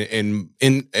thrower in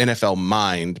NFL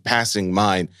mind, passing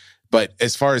mind. But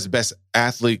as far as best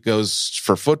athlete goes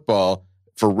for football,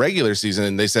 for regular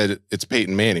season, they said it's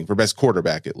Peyton Manning, for best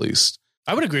quarterback at least.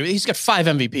 I would agree. He's got 5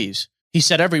 MVPs. He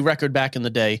set every record back in the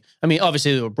day. I mean,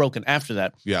 obviously they were broken after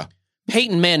that. Yeah.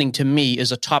 Peyton Manning, to me,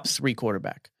 is a top 3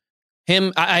 quarterback.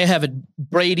 Him, I have it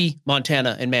Brady,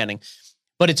 Montana, and Manning.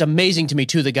 But it's amazing to me,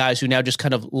 too, the guys who now just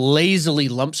kind of lazily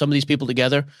lump some of these people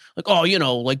together. Like,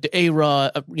 oh, like the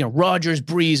A-Rod, Rodgers,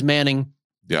 Breeze, Manning.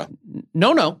 Yeah.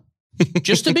 No.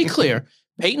 Just to be clear,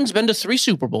 Peyton's been to 3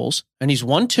 Super Bowls, and he's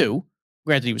won 2.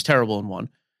 Granted, he was terrible in 1.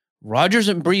 Rodgers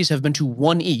and Breeze have been to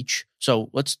 1 each.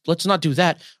 So let's not do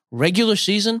that. Regular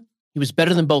season, he was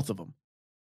better than both of them.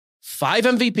 5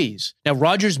 MVPs. Now,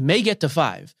 Rodgers may get to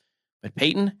 5, but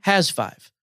Peyton has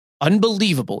 5.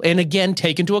 Unbelievable. And again,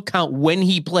 take into account when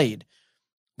he played.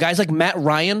 Guys like Matt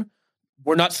Ryan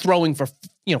were not throwing for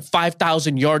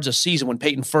 5,000 yards a season when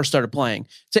Peyton first started playing.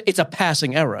 It's a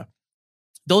passing era.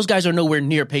 Those guys are nowhere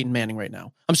near Peyton Manning right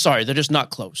now. I'm sorry, they're just not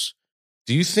close.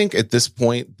 Do you think at this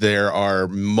point there are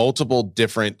multiple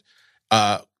different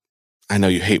I know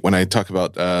you hate when I talk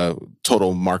about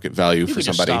total market value for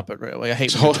somebody. Stop it right away. I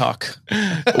hate when you talk.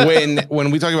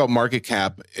 when we talk about market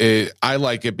cap, I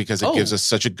like it because it gives us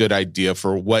such a good idea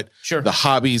for what the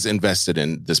hobby's invested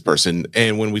in this person.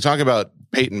 And when we talk about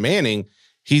Peyton Manning,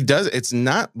 it's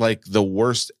not like the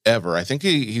worst ever. I think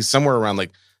he's somewhere around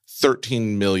like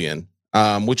 13 million,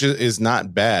 which is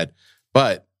not bad.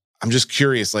 But I'm just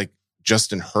curious, like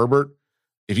Justin Herbert,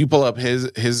 if you pull up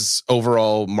his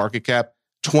overall market cap,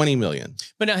 20 million.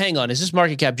 But now hang on. Is this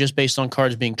market cap just based on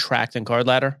cards being tracked in Card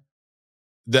Ladder?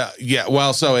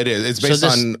 So it is. It's based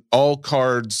on all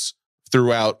cards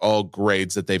throughout all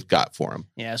grades that they've got for him.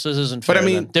 Yeah, so this isn't fair. But I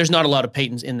mean, there's not a lot of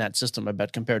Peytons in that system, I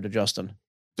bet, compared to Justin.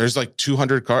 There's like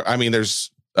 200 cards. I mean, there's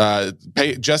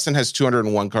Justin has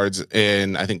 201 cards,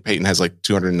 and I think Peyton has like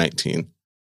 219.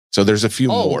 So there's a few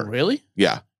more. Oh, really?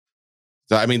 Yeah.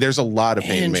 So, I mean, there's a lot of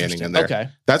Peyton Manning in there. Okay.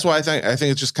 That's why I think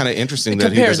it's just kind of interesting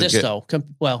that he doesn't get... though.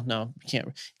 Well, no, you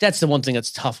can't. That's the one thing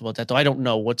that's tough about that, though. I don't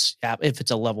know if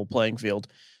it's a level playing field.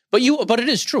 But it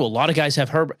is true. A lot of guys have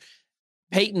Herbert.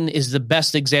 Peyton is the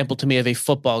best example to me of a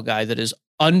football guy that is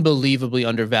unbelievably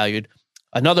undervalued.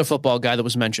 Another football guy that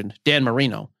was mentioned, Dan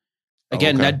Marino.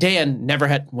 Again, now Dan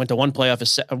went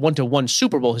to one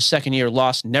Super Bowl his second year,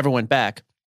 lost, never went back.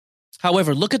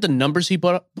 However, look at the numbers he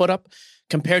put up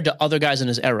compared to other guys in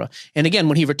his era. And again,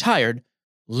 when he retired,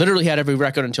 literally had every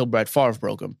record until Brett Favre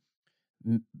broke him.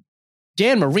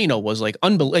 Dan Marino was like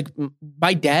unbelievable.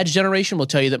 My dad's generation will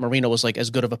tell you that Marino was like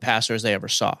as good of a passer as they ever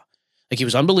saw. Like he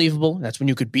was unbelievable. That's when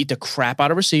you could beat the crap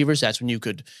out of receivers. That's when you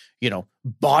could,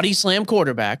 body slam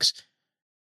quarterbacks.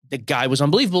 The guy was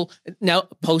unbelievable. Now,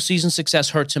 postseason success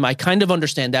hurts him. I kind of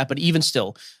understand that, but even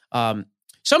still, some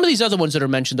of these other ones that are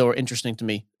mentioned, though, are interesting to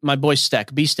me. My boy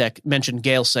B-Steck, mentioned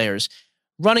Gale Sayers.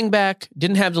 Running back,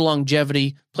 didn't have the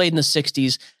longevity, played in the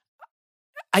 60s.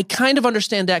 I kind of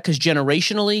understand that because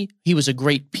generationally, he was a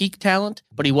great peak talent,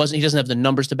 but he doesn't have the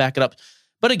numbers to back it up.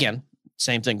 But again,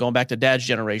 same thing, going back to Dad's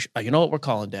generation. You know what? We're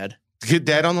calling Dad. Get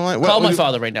Dad on the line? Call my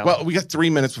father right now. Well, we got 3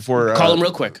 minutes before... Call him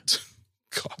real quick.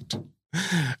 God.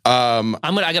 I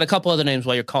got a couple other names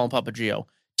while you're calling Papa Gio.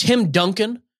 Tim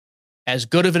Duncan, as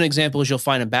good of an example as you'll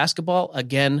find in basketball.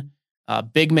 Again,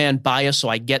 big man bias, so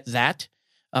I get that.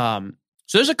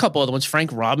 So there's a couple other ones.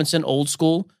 Frank Robinson, old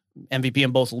school, MVP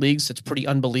in both leagues. That's pretty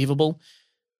unbelievable.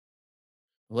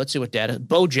 Well, let's see what data.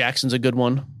 Bo Jackson's a good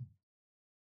one.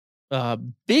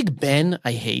 Big Ben,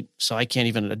 I hate, so I can't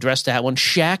even address that one.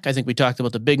 Shaq, I think we talked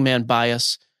about the big man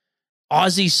bias.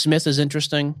 Ozzie Smith is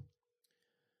interesting.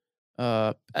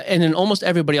 And then almost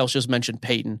everybody else just mentioned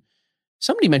Peyton.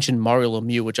 Somebody mentioned Mario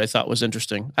Lemieux, which I thought was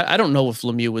interesting. I don't know if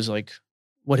Lemieux was like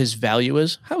what his value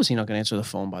is. How is he not going to answer the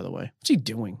phone, by the way? What's he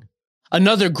doing?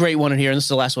 Another great one in here, and this is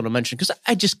the last one to mention because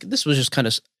this was just kind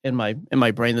of in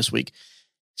my brain this week.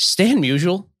 Stan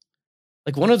Musial,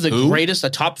 like one of the greatest, a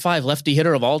top 5 lefty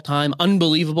hitter of all time,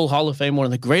 unbelievable Hall of Fame, one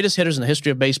of the greatest hitters in the history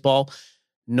of baseball.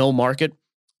 No market.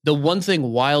 The one thing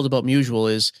wild about Musial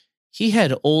is he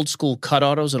had old school cut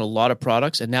autos and a lot of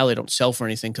products, and now they don't sell for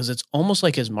anything because it's almost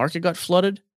like his market got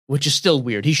flooded, which is still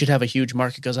weird. He should have a huge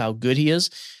market because of how good he is.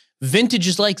 Vintage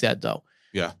is like that, though.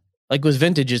 Yeah. Like with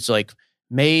vintage, it's like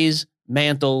Mays,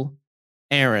 Mantle,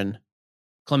 Aaron,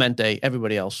 Clemente,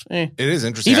 everybody else. It is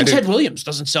interesting. Even Ted Williams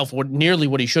doesn't sell for nearly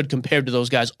what he should compared to those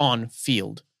guys on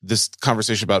field. This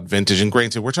conversation about vintage, and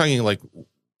granted, we're talking like,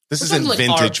 this isn't like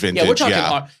vintage. Yeah, we're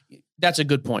talking that's a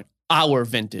good point. Our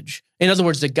vintage. In other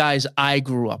words, the guys I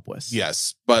grew up with.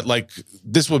 Yes, but like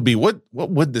this would be, what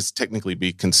would this technically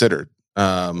be considered?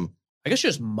 I guess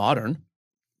just modern.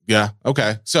 Yeah.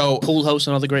 Okay. So Pool House,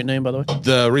 another great name, by the way.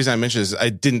 The reason I mentioned is I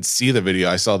didn't see the video.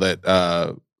 I saw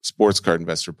that Sports Card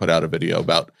Investor put out a video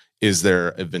about, is there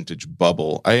a vintage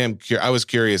bubble? I was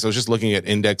curious. I was just looking at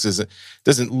indexes. It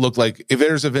doesn't look like, if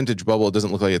there's a vintage bubble, it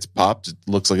doesn't look like it's popped. It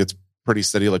looks like it's pretty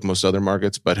steady like most other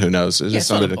markets, but who knows? It's just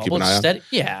something to keep an eye on.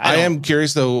 Yeah. I am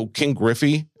curious though, King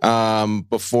Griffey,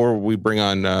 before we bring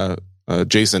on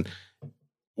Jason,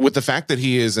 with the fact that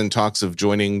he is in talks of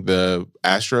joining the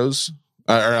Astros,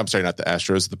 or I'm sorry, not the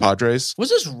Astros, the Padres. Was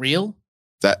this real?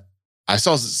 That I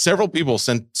saw several people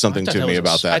sent something to me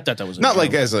about that. I thought that was not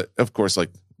like as a, of course, like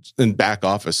in back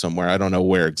office somewhere. I don't know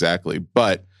where exactly,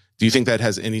 but do you think that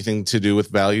has anything to do with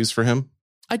values for him?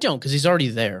 I don't, because he's already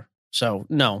there. So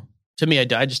no, to me,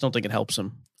 I just don't think it helps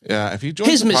him. Yeah, if he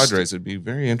joins the Padres, it'd be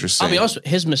very interesting. I'll be honest,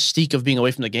 his mystique of being away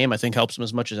from the game, I think, helps him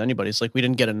as much as anybody. It's like we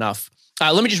didn't get enough.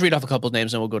 Let me just read off a couple of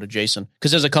names, and we'll go to Jason,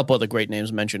 because there's a couple other great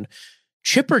names mentioned.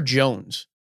 Chipper Jones.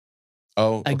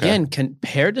 Oh, okay. Again,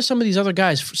 compared to some of these other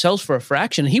guys, sells for a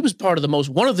fraction. He was part of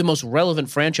one of the most relevant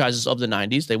franchises of the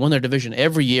 90s. They won their division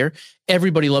every year.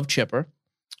 Everybody loved Chipper.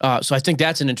 So I think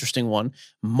that's an interesting one.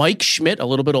 Mike Schmidt, a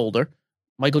little bit older.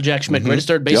 Michael Jack Schmidt, greatest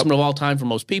third baseman of all time for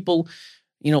most people.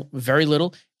 Very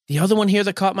little. The other one here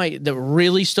that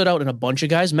really stood out, and a bunch of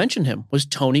guys mentioned him, was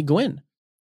Tony Gwynn.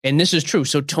 And this is true.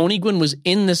 So Tony Gwynn was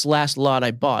in this last lot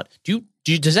I bought.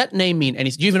 Does that name mean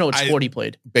anything? Do you even know what sport he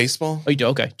played? Baseball. Oh, you do?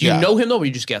 Okay. Do you know him though, or are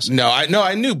you just guessing? No,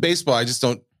 I knew baseball. I just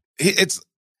don't.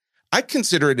 I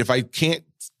consider it, if I can't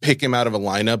pick him out of a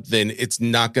lineup, then it's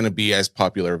not going to be as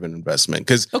popular of an investment.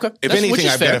 Because if anything,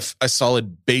 I've got a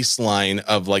solid baseline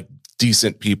of like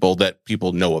decent people that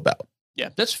people know about. Yeah,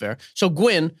 that's fair. So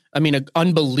Gwynn, an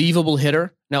unbelievable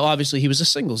hitter. Now, obviously, he was a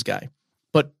singles guy,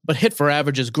 but hit for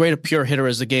average, as great a pure hitter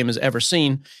as the game has ever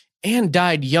seen, and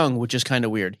died young, which is kind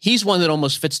of weird. He's one that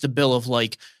almost fits the bill of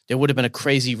like there would have been a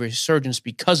crazy resurgence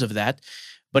because of that,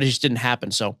 but it just didn't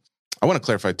happen. So I want to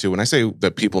clarify too. When I say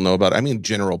that people know about, I mean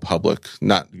general public,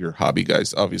 not your hobby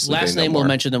guys. Obviously, last name we'll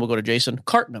mention, then we'll go to Jason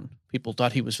Cartman. People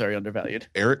thought he was very undervalued.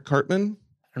 Eric Cartman.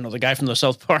 I don't know, the guy from the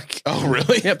South Park. Oh,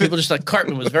 really? Yeah, people just thought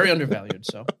Cartman was very undervalued.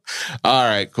 So, all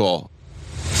right, cool.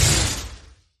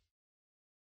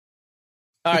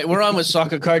 All right, we're on with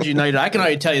Soccer Cards United. I can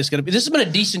already tell you this has been a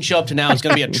decent show up to now. It's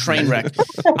going to be a train wreck.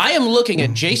 I am looking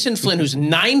at Jason Flynn, who's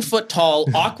 9 foot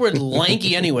tall, awkward,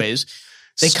 lanky anyways.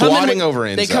 They come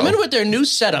in with their new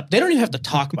setup. They don't even have to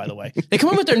talk, by the way. They come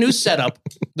in with their new setup.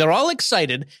 They're all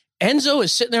excited. Enzo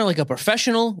is sitting there like a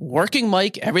professional, working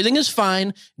mic. Everything is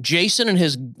fine. Jason and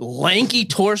his lanky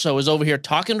torso is over here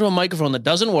talking to a microphone that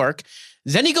doesn't work.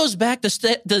 Then he goes back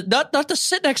to not to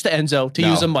sit next to Enzo to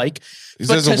use a mic,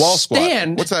 but to a wall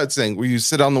stand. Squat. What's that thing where you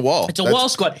sit on the wall? It's a wall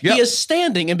squat. Yep. He is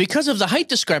standing, and because of the height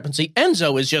discrepancy,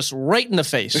 Enzo is just right in the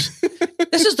face.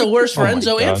 This is the worst for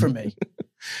Enzo and for me.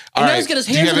 All right. Do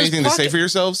you have anything to say for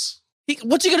yourselves?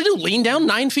 What's he going to do? Lean down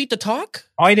 9 feet to talk?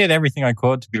 I did everything I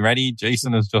could to be ready.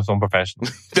 Jason is just unprofessional.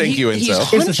 Thank you, Enzo. He's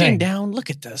hunching down. Look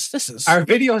at this. Our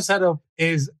video setup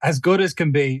is as good as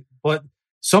can be, but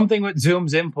something with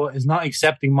Zoom's input is not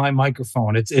accepting my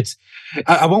microphone.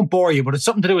 I won't bore you, but it's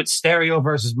something to do with stereo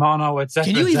versus mono,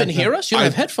 etc. Can you even hear us? You don't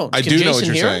have headphones. I do know what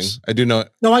you're saying. I do know.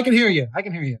 No, I can hear you.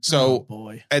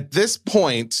 So at this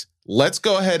point, let's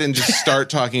go ahead and just start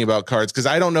talking about cards, because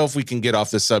I don't know if we can get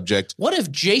off the subject. What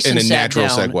if Jason sat down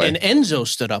segue. and Enzo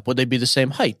stood up? Would they be the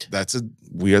same height?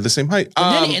 We are the same height.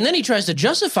 And then he tries to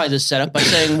justify this setup by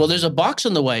saying, well, there's a box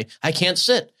in the way. I can't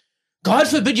sit. God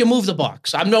forbid you move the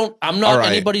box. I'm not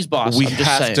anybody's boss. We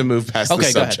have to move past the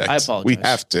subject. Go ahead. I apologize. We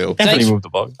have to. Move the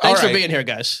box. Thanks for being here,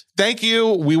 guys. Thank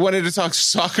you. We wanted to talk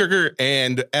soccer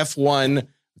and F1.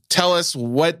 Tell us,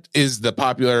 what is the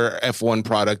popular F1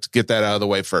 product? Get that out of the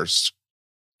way first.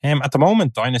 At the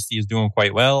moment, Dynasty is doing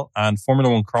quite well, and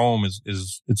Formula One Chrome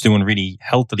is doing really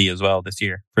healthily as well this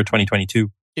year for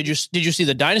 2022. Did you see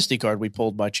the Dynasty card we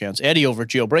pulled by chance? Eddie over at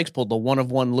Geo Breaks pulled the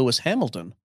 1/1 Lewis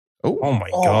Hamilton. Oh my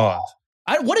God.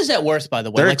 What is that worth, by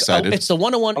the way? They're excited. It's the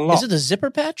 1/1. Is it the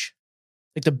zipper patch?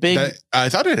 Like the big... I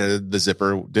thought it had the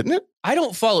zipper, didn't it? I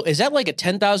don't follow. Is that like a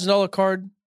 $10,000 card?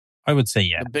 I would say,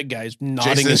 yeah. The big guy's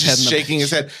nodding his head. Shaking his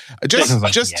head.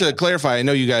 Just to clarify, I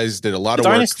know you guys did a lot of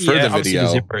work for the video. The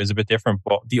zipper is a bit different,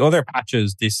 but the other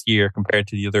patches this year compared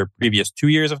to the other previous 2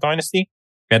 years of Dynasty,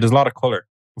 there's a lot of color.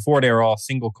 Before they were all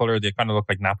single color, they kind of look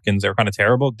like napkins. They were kind of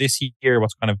terrible. This year,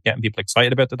 what's kind of getting people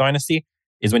excited about the Dynasty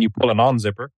is when you pull a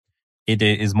non-zipper, it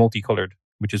is multicolored,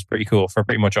 which is pretty cool for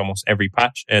pretty much almost every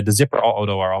patch. The zipper auto,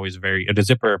 though, are always the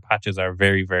zipper patches are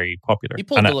very, very popular. He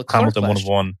pulled the Hamilton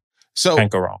 1/1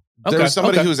 can't go wrong. There's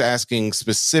somebody who's asking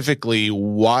specifically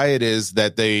why it is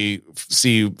that they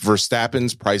see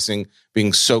Verstappen's pricing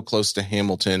being so close to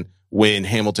Hamilton when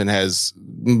Hamilton has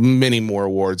many more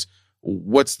awards.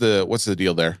 What's the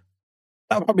deal there?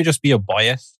 That would probably just be a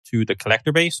bias to the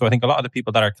collector base. So I think a lot of the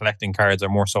people that are collecting cards are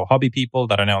more so hobby people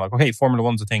that are now like, okay, Formula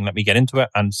One's a thing, let me get into it.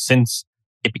 And since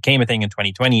it became a thing in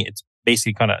 2020, it's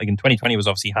basically kind of like in 2020 was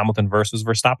obviously Hamilton versus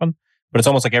Verstappen, but it's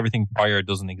almost like everything prior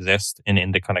doesn't exist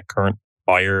in the kind of current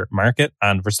buyer market.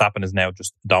 And Verstappen is now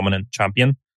just dominant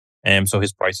champion. So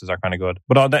his prices are kind of good.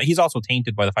 But he's also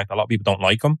tainted by the fact that a lot of people don't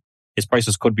like him. His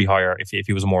prices could be higher if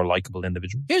he was a more likable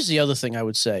individual. Here's the other thing I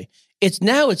would say.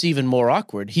 It's even more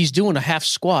awkward. He's doing a half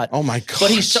squat. Oh my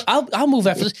God. But I'll move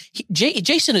after this.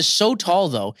 Jason is so tall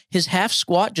though. His half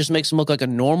squat just makes him look like a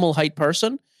normal height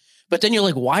person. But then you're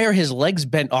like, why are his legs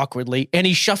bent awkwardly? And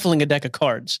he's shuffling a deck of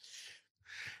cards.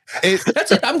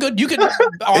 That's it. I'm good. You can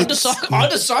on to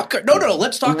soccer. No.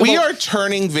 Let's talk. We are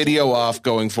turning video off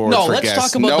going forward. No, for let's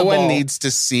guests. talk about no the one ball. needs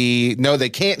to see. No, they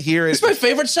can't hear it. It's my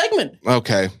favorite segment.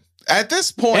 Okay. At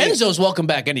this point, Enzo's welcome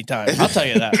back anytime. I'll tell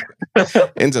you that.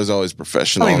 Enzo's always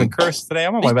professional. I'm not even cursed today.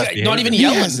 I'm on my best behavior. Not even He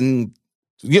yelling. hasn't-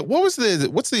 Yeah, what's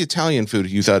the Italian food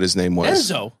you thought his name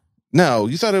was? Enzo. No,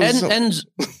 you thought it was Enzo.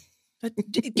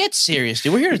 Get serious,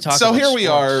 dude. We're here to talk. So about here we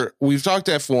sports. are. We've talked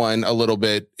F1 a little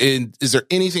bit. Is there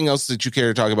anything else that you care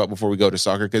to talk about before we go to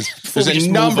soccer? Because Before we just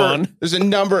move on. There's a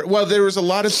number. Well, there was a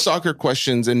lot of soccer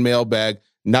questions in mailbag.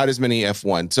 Not as many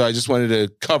F1. So I just wanted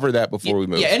to cover that before we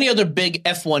move. Yeah. Any other big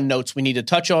F1 notes we need to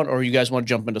touch on, or you guys want to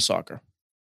jump into soccer?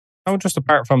 No, just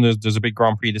apart from there's a big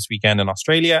Grand Prix this weekend in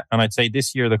Australia. And I'd say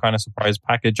this year, the kind of surprise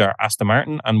package are Aston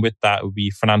Martin. And with that, it would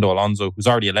be Fernando Alonso, who's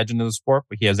already a legend in the sport,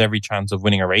 but he has every chance of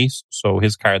winning a race. So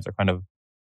his cards are kind of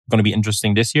going to be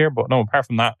interesting this year. But no, apart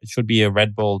from that, it should be a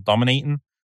Red Bull dominating.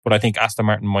 But I think Aston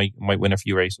Martin might win a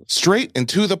few races. Straight and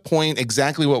to the point,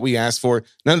 exactly what we asked for.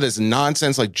 None of this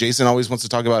nonsense like Jason always wants to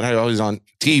talk about how he's on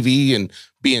TV and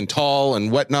being tall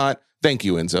and whatnot. Thank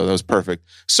you, Enzo. That was perfect.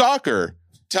 Soccer.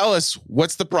 Tell us,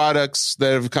 what's the products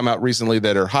that have come out recently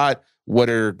that are hot? What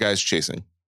are guys chasing? Do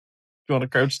you want to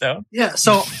crouch down? Yeah,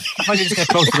 so if I could just get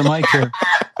close to the mic here.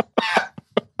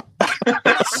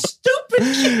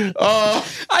 Stupid.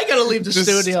 I gotta leave the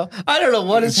studio. I don't know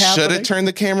what is happening. Should have turned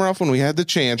the camera off when we had the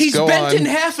chance. He's Go bent on. in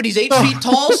half and he's 8 feet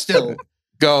tall still.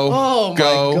 Go. Oh, my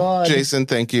God. Jason,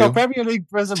 thank you. So Premier League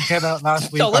Prism came out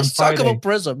last week No, on let's talk Friday. about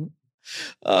Prism.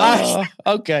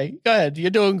 Okay, go ahead.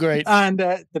 You're doing great. And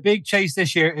the big chase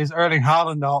this year is Erling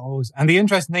Haaland autos. And the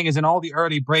interesting thing is in all the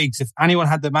early breaks, if anyone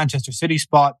had the Manchester City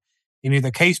spot in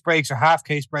either case breaks or half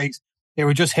case breaks, they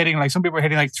were just hitting, like some people were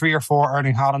hitting like 3 or 4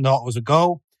 Erling Haaland autos a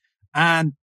go.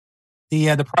 And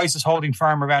the price is holding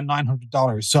firm around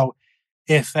 $900. So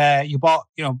if you bought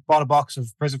a box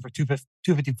of Prism for $255,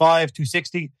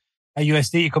 $260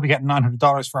 USD, you could be getting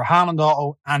 $900 for a Haaland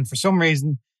auto. And for some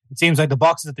reason, it seems like the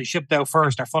boxes that they shipped out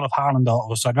first are full of Haaland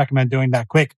autos. So I'd recommend doing that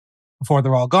quick before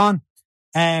they're all gone.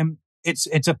 It's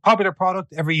a popular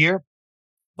product every year.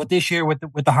 But this year with the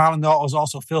Haaland autos,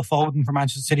 also Phil Foden for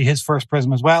Manchester City, his first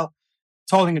Prism as well.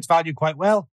 It's holding its value quite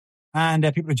well. And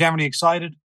people are generally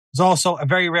excited. There's also a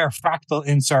very rare fractal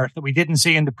insert that we didn't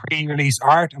see in the pre-release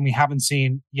art and we haven't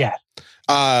seen yet.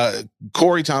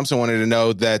 Corey Thompson wanted to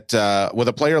know that with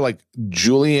a player like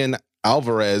Julian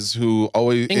Alvarez, who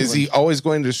is he always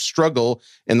going to struggle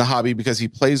in the hobby because he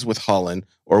plays with Holland,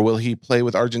 or will he play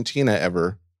with Argentina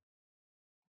ever?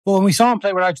 Well, when we saw him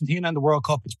play with Argentina in the World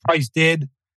Cup, his price did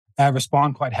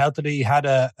respond quite healthily. He had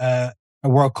a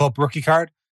World Cup rookie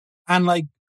card. And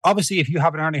obviously, if you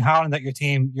have an Erling Haaland at your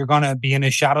team, you're going to be in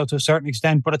his shadow to a certain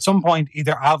extent. But at some point,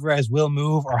 either Alvarez will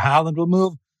move or Haaland will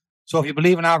move. So if you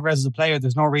believe in Alvarez as a player,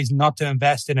 there's no reason not to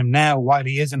invest in him now while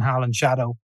he is in Haaland's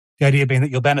shadow. The idea being that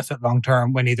you'll benefit long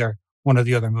term when either one or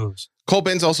the other moves. Cole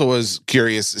Benz also was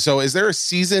curious. So is there a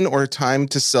season or a time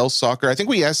to sell soccer? I think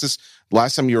we asked this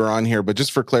last time you were on here, but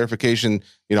just for clarification,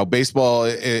 baseball,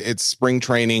 it's spring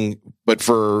training, but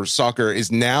for soccer,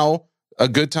 is now a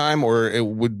good time, or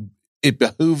it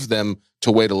behoove them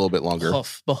to wait a little bit longer?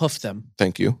 Behoof them.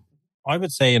 Thank you. I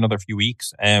would say another few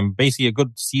weeks. Basically, a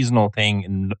good seasonal thing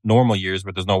in normal years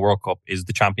where there's no World Cup is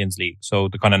the Champions League. So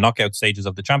the kind of knockout stages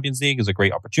of the Champions League is a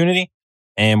great opportunity,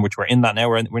 which we're in that now.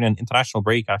 We're in an international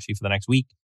break actually for the next week.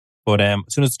 But as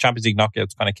soon as the Champions League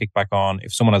knockouts kind of kick back on,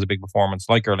 if someone has a big performance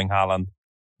like Erling Haaland,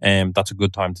 that's a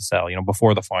good time to sell,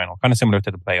 before the final, kind of similar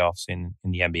to the playoffs in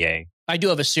the NBA. I do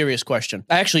have a serious question.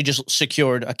 I actually just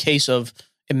secured a case of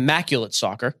Immaculate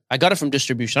Soccer. I got it from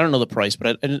distribution. I don't know the price,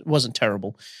 but it wasn't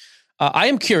terrible. I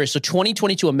am curious. So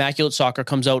 2022 Immaculate Soccer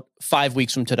comes out 5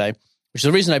 weeks from today, which is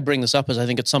the reason I bring this up is I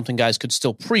think it's something guys could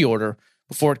still pre-order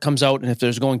before it comes out. And if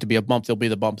there's going to be a bump, there'll be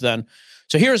the bump then.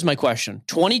 So here's my question.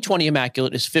 2020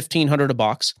 Immaculate is $1,500 a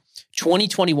box.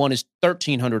 2021 is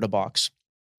 $1,300 a box.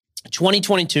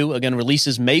 2022, again,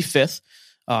 releases May 5th.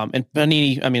 And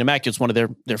Panini, Immaculate's one of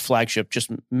their flagship,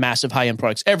 just massive high-end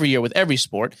products every year with every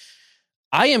sport.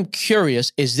 I am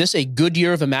curious, is this a good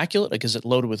year of Immaculate? Is it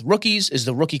loaded with rookies? Is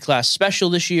the rookie class special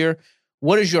this year?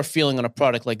 What is your feeling on a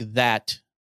product like that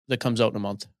comes out in a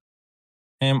month?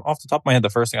 Off the top of my head, the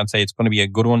first thing I'd say it's going to be a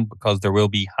good one because there will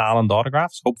be Haaland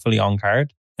autographs, hopefully on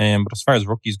card. But as far as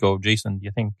rookies go, Jason, do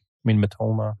you think?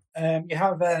 Matoma. You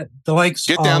have the likes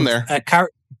Get down there. Karu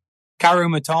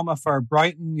Matoma for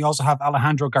Brighton. You also have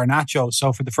Alejandro Garnacho.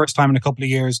 So for the first time in a couple of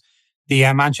years,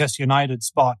 the Manchester United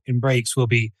spot in breaks will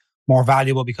be more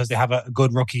valuable because they have a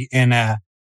good rookie in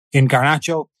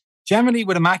Garnacho. Generally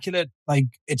with Immaculate,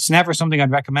 it's never something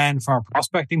I'd recommend from a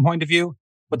prospecting point of view.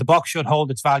 but the box should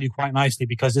hold its value quite nicely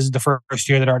because this is the first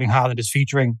year that Erling Haaland is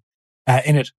featuring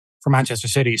in it for Manchester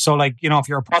City. So, like, you know, if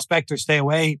you're a prospector, stay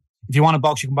away. If you want a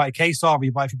box, you can buy a case off, or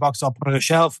you buy a few boxes off, put it on a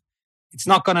shelf. It's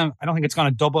not going to, I don't think it's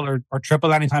going to double or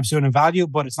triple anytime soon in value,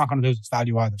 but it's not going to lose its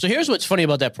value either. So here's what's funny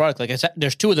about that product. Like I said,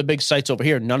 there's two of the big sites over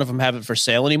here. None of them have it for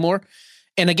sale anymore.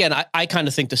 And again, I kind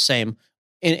of think the same.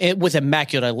 With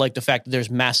Immaculate, I like the fact that there's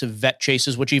massive vet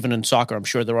chases, which even in soccer, I'm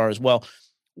sure there are as well.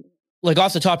 Like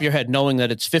off the top of your head, knowing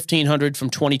that it's $1,500 from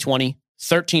 2020,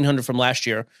 $1,300 from last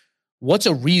year, what's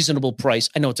a reasonable price?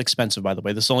 I know it's expensive, by the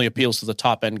way. This only appeals to the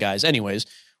top end guys. Anyways,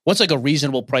 what's like a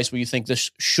reasonable price where you think this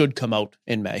should come out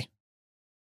in May?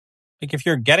 Like if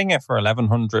you're getting it for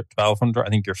 $1,100, $1,200, I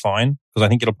think you're fine because I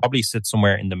think it'll probably sit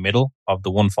somewhere in the middle of the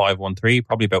 1.5, 1.3,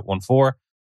 probably about 1.4.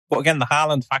 But again, the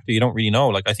Haaland factor, you don't really know.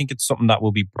 Like I think it's something that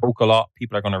will be broke a lot.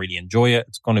 People are going to really enjoy it.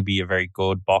 It's going to be a very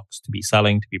good box to be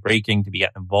selling, to be breaking, to be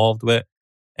getting involved with.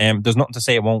 There's nothing to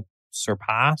say it won't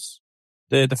surpass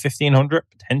the 1,500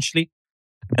 potentially.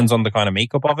 Depends on the kind of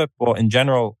makeup of it. But in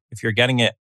general, if you're getting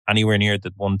it anywhere near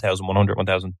the 1,100,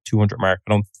 1,200 mark,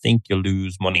 I don't think you'll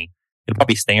lose money. It'll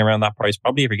probably stay around that price.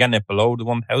 Probably if you're getting it below the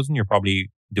 1,000, you're probably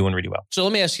doing really well. So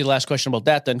let me ask you the last question about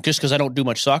that then, just because I don't do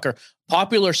much soccer.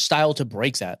 Popular style to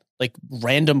break that? Like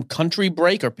random country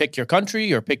break or pick your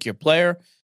country or pick your player?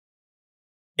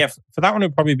 Yeah, for that one, it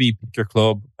would probably be pick your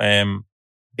club.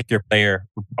 Pick your player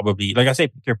would probably, like I say,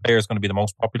 pick your player is going to be the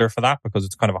most popular for that because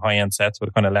it's kind of a high-end set. So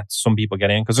it kind of lets some people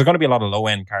get in because there's going to be a lot of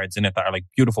low-end cards in it that are like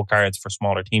beautiful cards for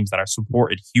smaller teams that are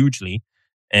supported hugely.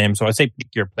 So I'd say pick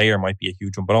your player might be a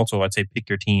huge one, but also I'd say pick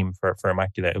your team for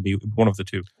Immaculate. It'll be one of the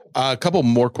two. A couple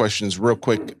more questions real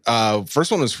quick.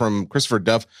 First one is from Christopher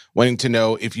Duff, wanting to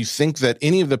know if you think that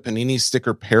any of the Panini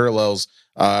sticker parallels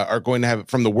are going to have,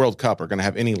 from the World Cup, are going to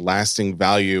have any lasting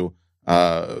value.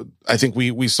 I think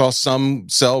we saw some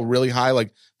sell really high,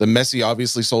 like the Messi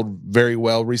obviously sold very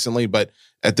well recently, but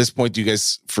at this point, do you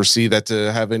guys foresee that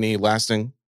to have any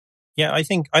lasting? Yeah, I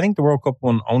think the World Cup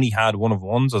one only had one of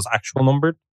ones as actual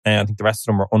numbered. And I think the rest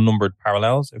of them were unnumbered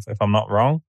parallels, if I'm not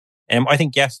wrong. I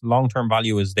think, yes, long-term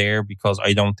value is there because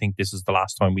I don't think this is the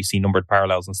last time we see numbered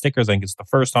parallels and stickers. I think it's the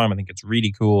first time. I think it's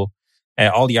really cool.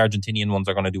 All the Argentinian ones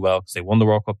are going to do well because they won the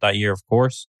World Cup that year, of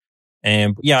course.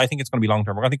 But yeah, I think it's going to be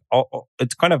long-term. I think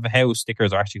it's kind of how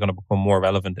stickers are actually going to become more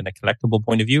relevant in a collectible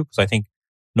point of view because I think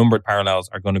numbered parallels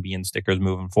are going to be in stickers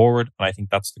moving forward. And I think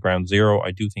that's the ground zero.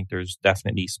 I do think there's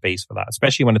definitely space for that,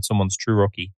 especially when it's someone's true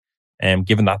rookie.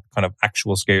 Given that kind of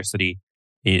actual scarcity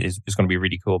is going to be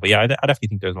really cool. But yeah, I definitely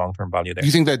think there's long-term value there. You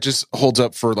think that just holds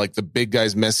up for like the big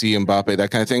guys, Messi, Mbappe,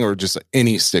 that kind of thing, or just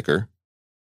any sticker?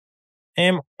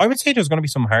 I would say there's going to be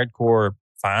some hardcore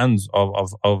fans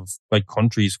of like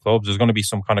countries, clubs. There's going to be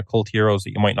some kind of cult heroes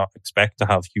that you might not expect to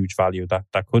have huge value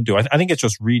that could do. I think it's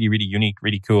just really, really unique,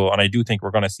 really cool. And I do think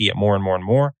we're going to see it more and more and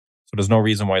more. So there's no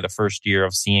reason why the first year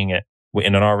of seeing it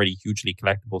in an already hugely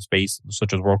collectible space,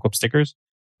 such as World Cup stickers,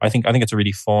 I think it's a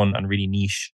really fun and really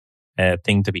niche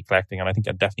thing to be collecting. And I think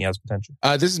it definitely has potential.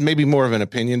 This is maybe more of an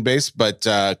opinion base, but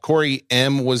Corey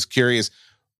M was curious.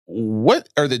 What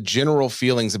are the general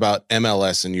feelings about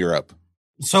MLS in Europe?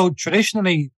 So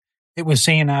traditionally, it was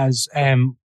seen as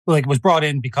it was brought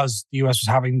in because the US was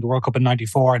having the World Cup in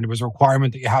 '94, and there was a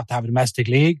requirement that you have to have a domestic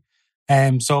league.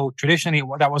 So traditionally,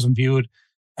 that wasn't viewed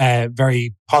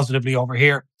very positively over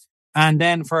here. And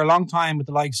then for a long time, with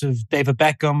the likes of David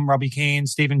Beckham, Robbie Keane,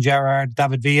 Steven Gerrard,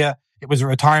 David Villa, it was a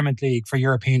retirement league for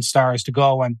European stars to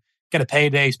go and get a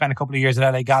payday, spend a couple of years at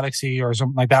LA Galaxy or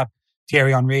something like that.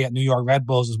 Thierry Henry at New York Red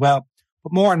Bulls as well.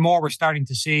 But more and more, we're starting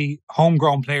to see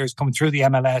homegrown players coming through the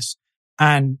MLS,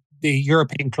 and the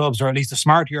European clubs, or at least the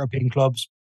smart European clubs,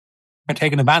 are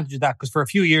taking advantage of that. Because for a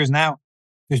few years now,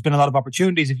 there's been a lot of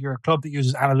opportunities. If you're a club that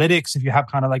uses analytics, if you have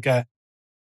kind of like a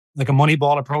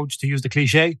Moneyball approach, to use the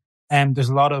cliche, there's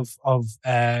a lot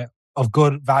of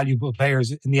good, valuable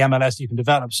players in the MLS you can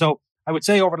develop. So I would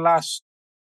say over the last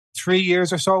 3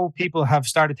 years or so, people have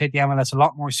started to take the MLS a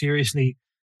lot more seriously.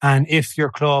 And if your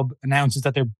club announces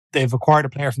that they've acquired a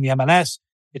player from the MLS,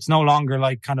 it's no longer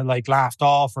kind of laughed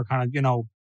off, or kind of,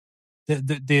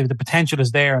 the potential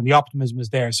is there and the optimism is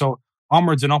there. So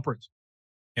onwards and upwards.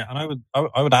 Yeah, and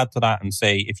I would add to that and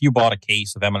say, if you bought a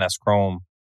case of MLS Chrome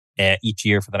each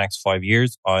year for the next 5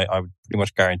 years, I would pretty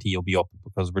much guarantee you'll be up,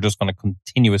 because we're just going to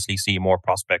continuously see more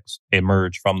prospects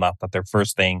emerge from that their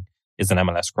first thing is an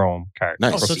MLS Chrome card.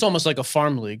 Nice. Oh, so it's almost like a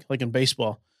farm league, like in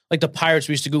baseball. Like the Pirates,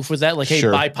 we used to goof with that. Like, hey,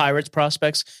 buy Pirates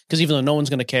prospects, because even though no one's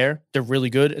going to care, they're really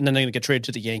good, and then they're going to get traded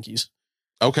to the Yankees.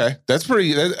 Okay, that's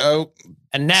pretty.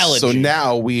 Analogy. So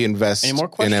now we invest in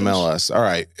MLS. All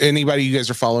right. Anybody you guys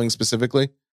are following specifically?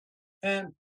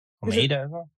 Almeida.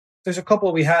 There's a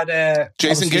couple we had.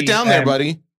 Jason, get down there,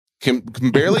 buddy. Can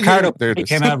barely hear Ricardo, you. There it he is.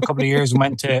 came out a couple of years and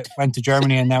went to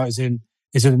Germany, and now is in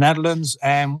the Netherlands.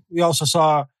 We also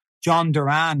saw John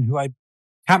Duran, who I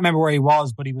can't remember where he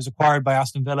was, but he was acquired by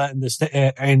Aston Villa in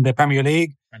the Premier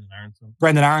League.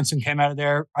 Brendan Aronson came out of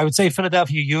there. I would say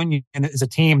Philadelphia Union is a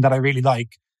team that I really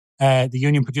like. The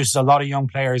Union produces a lot of young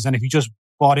players, and if you just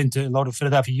bought into a load of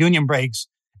Philadelphia Union breaks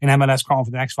in MLS Chrome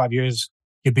for the next 5 years,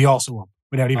 you'd be also up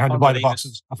without even having to buy the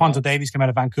boxes. Alphonso Davies came out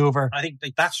of Vancouver. I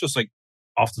think that's just like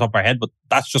off the top of my head, but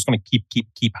that's just going to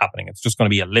keep happening. It's just going to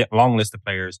be a long list of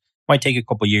players. Might take a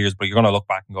couple of years, but you're going to look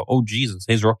back and go, oh, Jesus,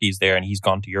 his rookie's there and he's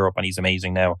gone to Europe and he's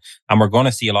amazing now. And we're going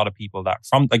to see a lot of people that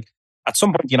at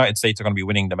some point, the United States are going to be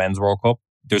winning the Men's World Cup.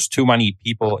 There's too many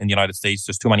people in the United States.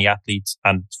 There's too many athletes,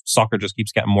 and soccer just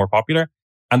keeps getting more popular.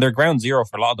 And their ground zero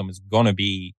for a lot of them is going to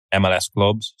be MLS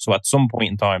clubs. So at some point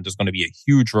in time, there's going to be a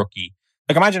huge rookie.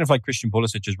 Like imagine if like Christian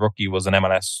Pulisic's rookie was an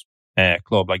MLS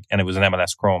club, and it was an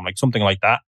MLS Chrome, like something like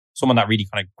that. Someone that really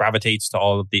kind of gravitates to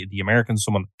all of the Americans,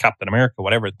 someone Captain America,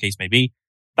 whatever the case may be.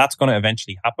 That's going to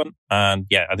eventually happen. And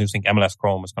yeah, I just think MLS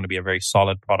Chrome is going to be a very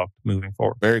solid product moving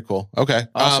forward. Very cool. Okay.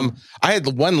 Awesome. I had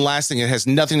one last thing. It has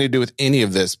nothing to do with any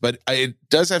of this, but it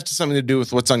does have something to do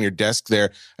with what's on your desk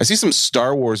there. I see some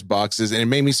Star Wars boxes, and it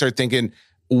made me start thinking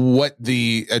what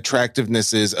the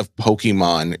attractiveness is of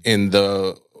Pokemon in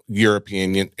the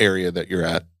European area that you're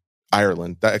at.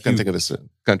 Ireland. I couldn't think of this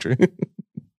country.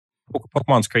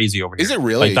 Pokemon's crazy over here. Is it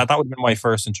really? Like that would have been my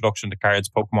first introduction to cards,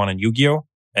 Pokemon and Yu-Gi-Oh!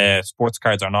 Sports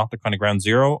cards are not the kind of ground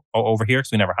zero over here,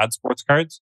 because we never had sports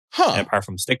cards, apart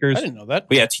from stickers. I didn't know that.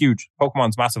 But yeah, it's huge.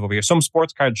 Pokemon's massive over here. Some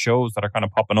sports card shows that are kind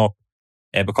of popping up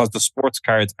because the sports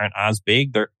cards aren't as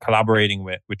big. They're collaborating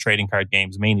with trading card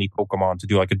games, mainly Pokemon, to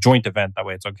do like a joint event. That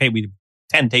way it's okay, we have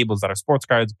 10 tables that are sports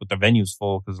cards, but the venue's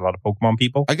full because there's a lot of Pokemon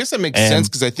people. I guess that makes sense,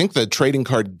 because I think the trading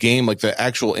card game, like the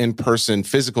actual in-person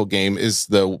physical game, is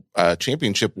the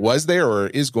championship was there or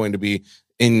is going to be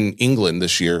in England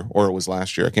this year, or it was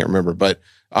last year. I can't remember, but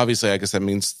obviously I guess that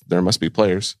means there must be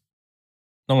players.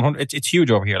 No, it's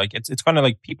huge over here. Like it's kind of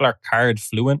like people are card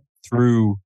fluent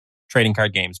through trading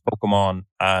card games, Pokemon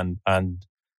and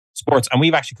sports. And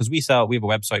we've actually, because we have a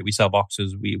website, we sell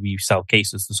boxes, we sell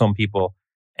cases to some people.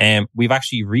 We've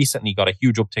actually recently got a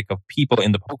huge uptick of people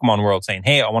in the Pokemon world saying,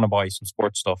 hey, I want to buy some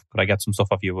sports stuff. Could I get some stuff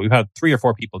off you? We've had 3 or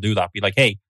 4 people do that. Be like,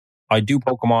 hey, I do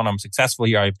Pokemon. I'm successful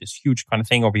here. I have this huge kind of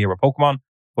thing over here with Pokemon,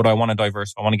 but I want to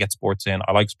diverse. I want to get sports in.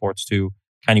 I like sports too.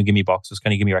 Can you give me boxes?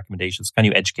 Can you give me recommendations? Can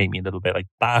you educate me a little bit? Like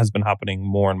that has been happening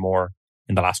more and more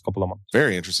in the last couple of months.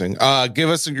 Very interesting. Give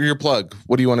us your plug.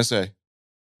 What do you want to say?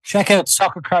 Check out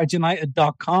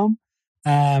soccercardsunited.com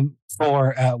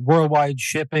for worldwide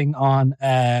shipping on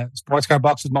sports card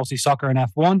boxes, mostly soccer and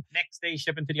F1. Next day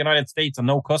shipping to the United States and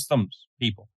no customs,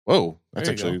 people. Whoa, that's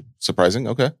actually surprising.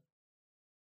 Okay.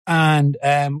 And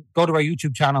go to our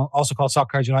YouTube channel, also called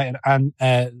Soccer Cards United, and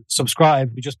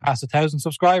subscribe. We just passed 1,000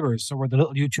 subscribers, so we're the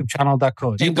little YouTube channel that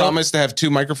could. Do you promise to have 2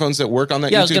 microphones that work on that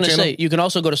YouTube channel? I was going to say, you can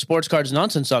also go to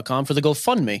sportscardsnonsense.com for the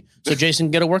GoFundMe, so Jason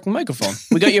can get a working microphone.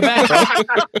 We got your back,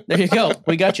 bro. There you go.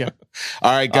 We got you.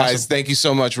 All right, guys. Awesome. Thank you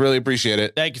so much. Really appreciate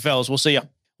it. Thank you, fellas. We'll see you.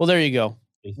 Well, there you go.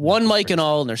 1 mic and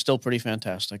all, and they're still pretty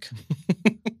fantastic.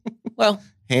 Well,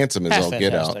 handsome as all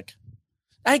get out.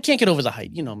 I can't get over the height.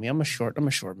 You know me. I'm a short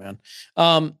man.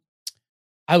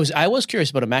 I was curious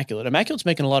about Immaculate. Immaculate's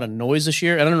making a lot of noise this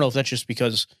year. And I don't know if that's just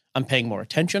because I'm paying more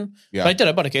attention. Yeah. But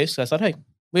I bought a case. I thought, hey,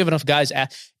 we have enough guys.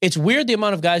 It's weird the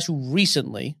amount of guys who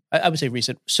recently, I would say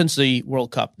recent, since the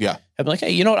World Cup, have been like, hey,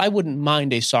 you know what? I wouldn't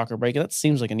mind a soccer break. That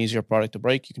seems like an easier product to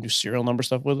break. You can do serial number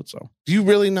stuff with it. So, do you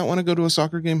really not want to go to a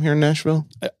soccer game here in Nashville?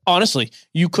 Honestly,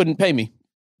 you couldn't pay me.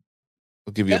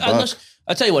 I'll give you $1.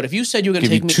 I'll tell you what, if you said you were going to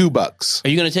take me $2, are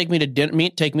you going to take me to dinner?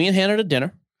 Take me and Hannah to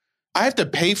dinner? I have to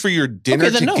pay for your dinner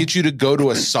get you to go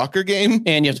to a soccer game,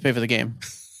 and you have to pay for the game.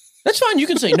 That's fine. You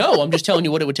can say no. I'm just telling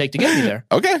you what it would take to get me there.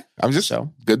 Okay, I'm just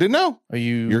good to know.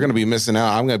 You're going to be missing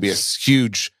out. I'm going to be a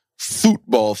huge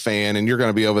football fan, and you're going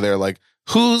to be over there like,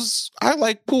 I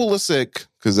like Pulisic,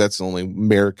 because that's the only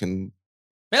American.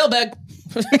 Mailbag.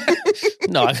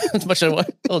 No, as much as I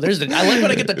want. Oh, I like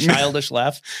when I get the childish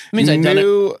laugh. It means I've done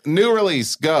it. New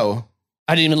release. Go.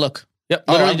 I didn't even look. Yep.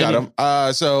 I got him.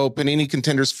 So Panini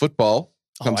Contenders Football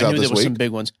comes out this week. There were some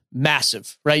big ones.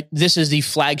 Massive, right? This is the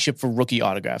flagship for rookie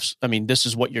autographs. I mean, this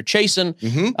is what you're chasing.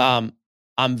 Mm-hmm.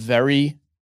 I'm very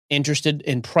interested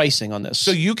in pricing on this.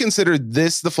 So you consider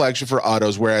this the flagship for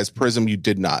autos, whereas Prism you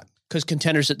did not. Because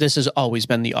Contenders, this has always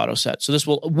been the auto set. So this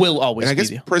will always be. And I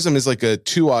guess Prism is like a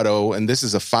 2 auto, and this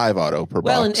is a 5 auto per box.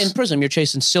 Well, in Prism, you're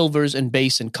chasing silvers and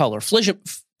base and color.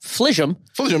 Flijum.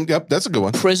 Yep, that's a good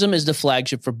one. Prism is the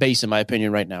flagship for base, in my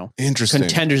opinion, right now. Interesting.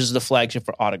 Contenders is the flagship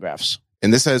for autographs.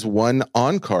 And this has one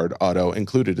on-card auto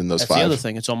included in those That's 5. the other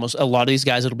thing. It's almost a lot of these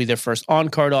guys, it'll be their first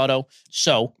on-card auto.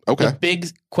 So the big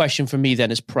question for me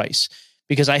then is price.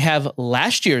 Because I have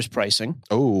last year's pricing.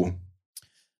 Oh,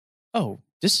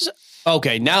 this is...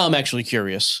 Okay, now I'm actually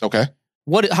curious. Okay.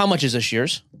 How much is this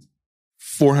year's?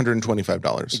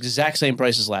 $425. Exact same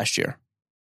price as last year.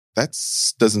 That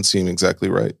doesn't seem exactly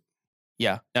right.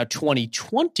 Yeah. Now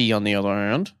 2020, on the other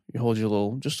hand,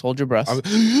 just hold your breath.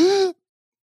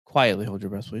 Quietly hold your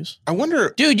breath, please. I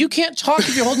wonder... Dude, you can't talk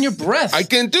if you're holding your breath. I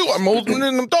can do. I'm holding it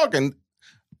and I'm talking.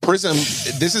 Prism,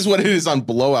 this is what it is on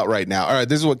Blowout right now. All right,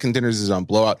 this is what Contenders is on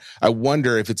Blowout. I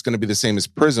wonder if it's going to be the same as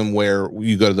Prism, where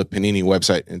you go to the Panini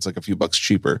website and it's like a few bucks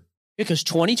cheaper. Because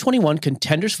 2021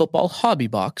 Contenders Football Hobby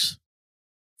Box,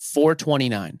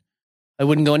 $429. I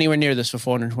wouldn't go anywhere near this for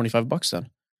 $425 then.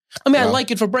 I mean, I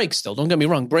like it for breaks still. Don't get me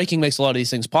wrong. Breaking makes a lot of these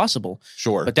things possible.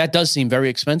 Sure. But that does seem very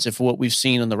expensive for what we've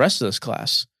seen in the rest of this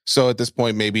class. So at this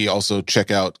point, maybe also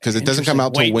check out, because it doesn't come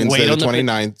out till Wednesday the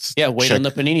 29th. Wait on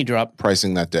the Panini drop.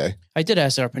 Pricing that day. I did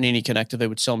ask our Panini Connect if they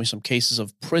would sell me some cases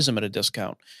of Prism at a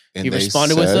discount. And he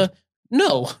responded with a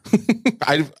no.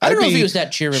 I don't know if he was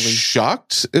that cheerily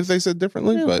shocked if they said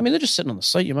differently. Yeah, but I mean, they're just sitting on the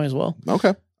site. You might as well.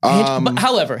 Okay. But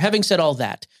however, having said all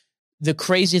that, the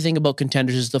crazy thing about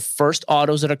Contenders is the first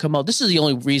autos that are come out. This is the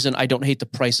only reason I don't hate the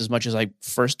price as much as I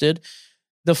first did.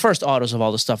 The first autos of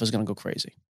all this stuff is going to go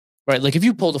crazy, right? Like if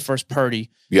you pull the first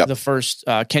Purdy, the first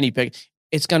Kenny pick,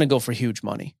 it's going to go for huge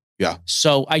money. Yeah.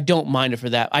 So I don't mind it for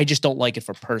that. I just don't like it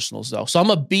for personals though. So I'm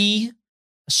a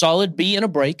solid B in a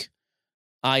break.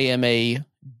 I am a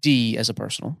D as a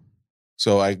personal.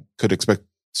 So I could expect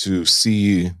to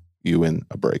see you in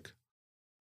a break.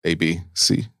 A, B,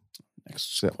 C.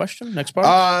 Next question. Next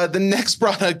product. The next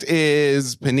product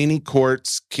is Panini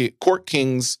Court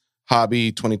Kings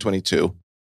Hobby 2022.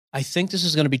 I think this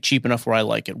is going to be cheap enough where I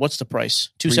like it. What's the price?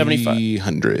 $275.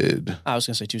 $300. I was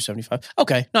going to say $275.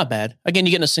 Okay, not bad. Again,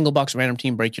 you get in a single box random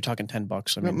team break, you're talking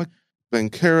 $10. I mean,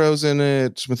 Banchero's in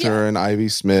it, Smither Ivy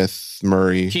Smith,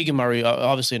 Murray. Keegan Murray,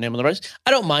 obviously a name on the right.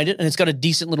 I don't mind it, and it's got a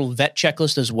decent little vet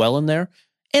checklist as well in there.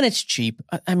 And it's cheap.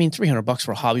 I mean, $300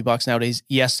 for a hobby box nowadays.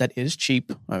 Yes, that is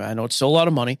cheap. I know it's still a lot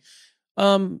of money.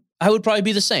 I would probably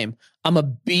be the same. I'm a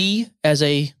B as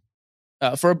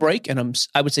for a break, and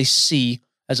I would say C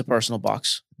as a personal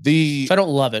box. So I don't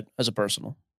love it as a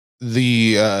personal.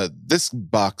 This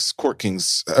box, Court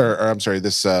Kings, or I'm sorry,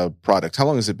 this product, how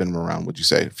long has it been around, would you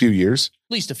say? A few years?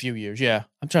 At least a few years, yeah.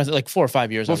 I'm trying to think, like 4 or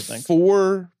 5 years, I would think.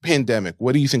 Before pandemic,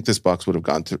 what do you think this box would have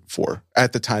gone for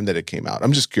at the time that it came out?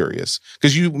 I'm just curious.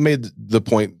 Because you made the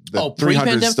point that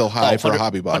 300 is still high for a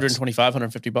hobby box. 125,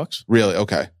 $150. Really?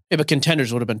 Okay. Yeah, but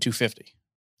Contenders would have been $250.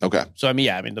 Okay. So, I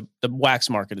mean, the wax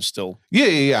market is still...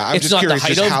 Yeah. I'm just curious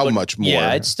just how much more.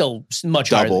 Yeah, it's still much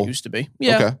higher than it used to be.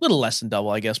 Yeah, a little less than double,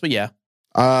 I guess, but yeah.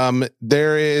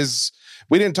 There is...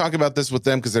 We didn't talk about this with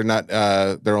them because they're not...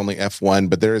 they're only F1,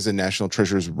 but there is a National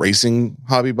Treasures Racing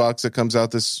hobby box that comes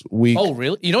out this week. Oh,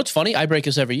 really? You know what's funny? I break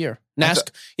this every year.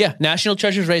 National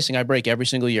Treasures Racing, I break every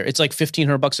single year. It's like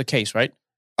 $1,500 a case, right?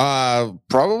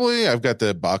 Probably. I've got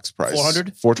the box price.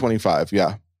 $400? $425,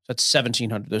 yeah. That's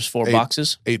 $1,700. There's 4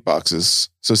 boxes. 8 boxes.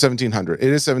 So $1,700. It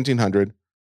is $1,700.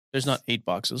 There's not 8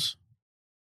 boxes.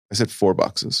 I said 4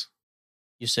 boxes.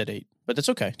 You said 8, but that's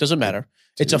okay. Doesn't matter.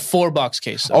 It's a 4-box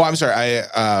case. Though. Oh, I'm sorry.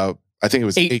 I think it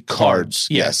was 8 cards.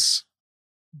 Yes.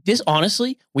 This,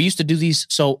 honestly, we used to do these.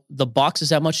 So the box is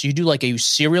that much. So you do like a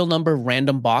serial number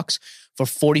random box for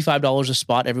 $45 a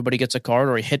spot. Everybody gets a card,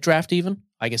 or a hit draft even.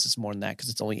 I guess it's more than that because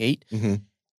it's only 8. Mm-hmm.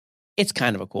 It's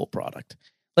kind of a cool product.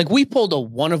 Like we pulled a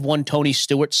 1-of-1 Tony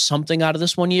Stewart something out of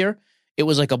this one year. It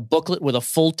was like a booklet with a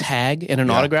full tag and an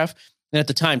autograph. And at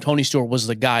the time, Tony Stewart was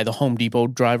the guy, the Home Depot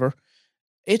driver.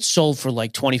 It sold for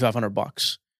like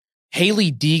 $2,500.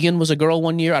 Haley Deegan was a girl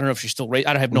one year. I don't know if she's still raised.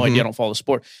 I have no idea. I don't follow the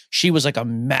sport. She was like a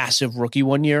massive rookie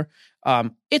one year.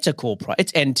 It's a cool product.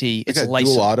 It's NT. It's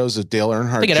licensed. Dual autos of Dale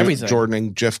Earnhardt, they get everything. Jordan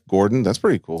and Jeff Gordon. That's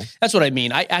pretty cool. That's what I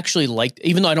mean. I actually liked,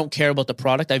 even though I don't care about the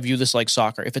product, I view this like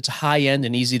soccer. If it's high end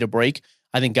and easy to break,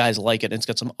 I think guys like it. And it's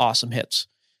got some awesome hits.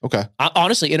 Okay.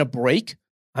 Honestly, in a break,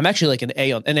 I'm actually like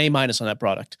an A minus on that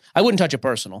product. I wouldn't touch it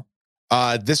personal.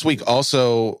 This week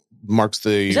also marks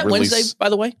the Is that release. Wednesday, by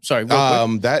the way? Sorry.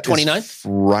 That 29th? is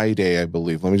Friday, I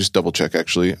believe. Let me just double check,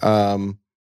 actually.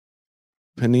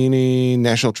 Panini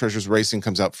National Treasures Racing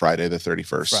comes out Friday, the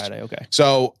 31st. Friday, okay.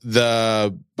 So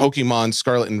the Pokemon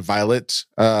Scarlet and Violet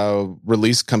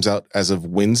release comes out as of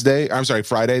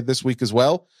Friday this week as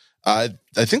well. I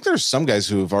think there's some guys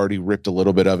who have already ripped a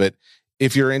little bit of it.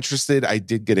 If you're interested, I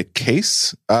did get a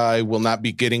case. I will not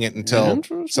be getting it until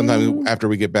sometime after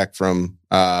we get back from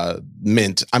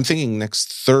Mint. I'm thinking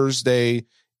next Thursday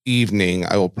evening,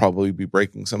 I will probably be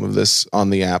breaking some of this on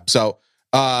the app. So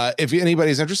if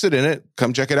anybody's interested in it,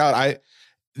 come check it out.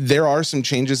 There are some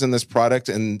changes in this product.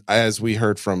 And as we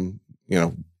heard from,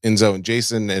 Enzo and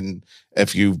Jason, and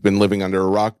if you've been living under a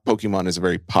rock, Pokemon is a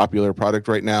very popular product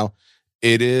right now.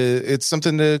 It's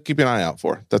something to keep an eye out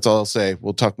for. That's all I'll say.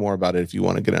 We'll talk more about it if you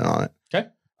want to get in on it. Okay.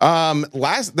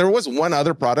 There was one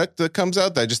other product that comes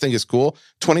out that I just think is cool.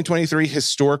 2023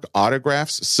 Historic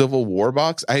Autographs Civil War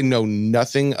box. I know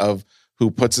nothing of who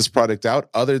puts this product out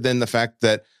other than the fact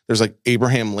that there's like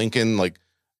Abraham Lincoln, like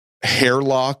hair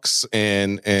locks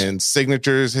and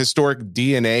signatures, historic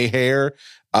DNA hair,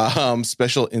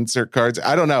 special insert cards.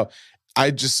 I don't know.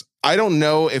 I don't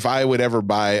know if I would ever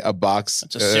buy a box.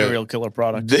 It's a serial killer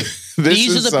product. These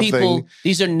are the people.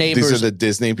 These are neighbors. These are the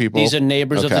Disney people. These are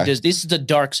neighbors of the Disney. This is the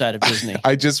dark side of Disney.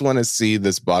 I just want to see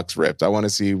this box ripped. I want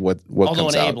to see what Although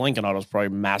comes an out. Abe Lincoln auto is probably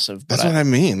massive. That's what I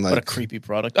mean. What a creepy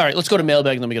product. All right, let's go to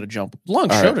mailbag and then we got to jump. Long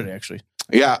show today, actually.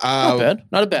 Yeah. Not bad.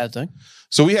 Not a bad thing.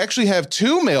 So we actually have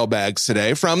 2 mailbags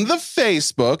today from the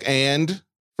Facebook and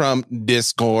from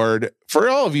Discord. For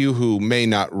all of you who may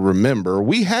not remember,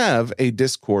 we have a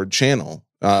Discord channel.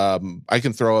 I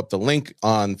can throw up the link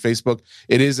on Facebook.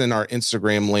 It is in our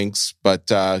Instagram links, but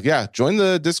join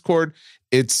the Discord.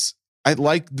 I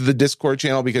like the Discord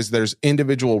channel because there's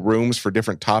individual rooms for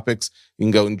different topics. You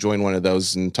can go and join one of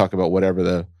those and talk about whatever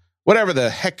the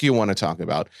heck you want to talk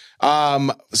about.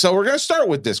 So we're going to start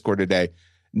with Discord today.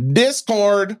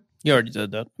 Discord. You already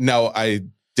did that. No, I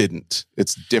didn't.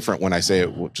 It's different when I say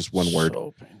it with just one word.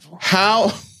 So painful.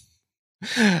 How?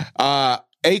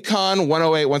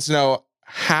 Acon108 wants to know,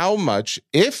 how much,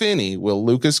 if any, will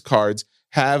Lucas Cards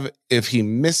have if he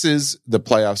misses the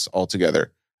playoffs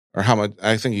altogether? Or how much?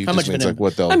 I think he just means like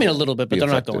what they'll. I mean, a little bit, but they're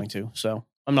affected. not going to. So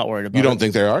I'm not worried about it. You don't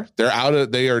think they are? They're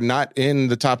out. They are not in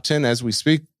the top 10 as we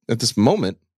speak at this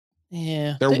moment.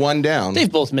 Yeah. They're one down. They've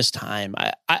both missed time.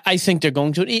 I think they're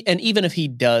going to. And even if he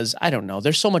does, I don't know.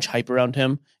 There's so much hype around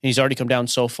him. And he's already come down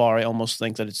so far. I almost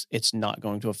think that it's not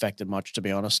going to affect it much, to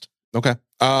be honest. Okay.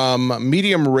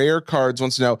 Medium Rare Cards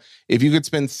wants to know, if you could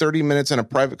spend 30 minutes in a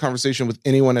private conversation with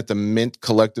anyone at the Mint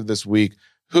Collective this week,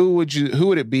 who would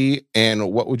it be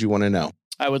and what would you want to know?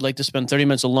 I would like to spend 30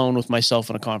 minutes alone with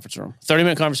myself in a conference room.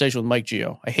 30-minute conversation with Mike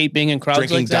Gio. I hate being in crowds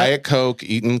drinking like that. Diet Coke,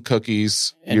 eating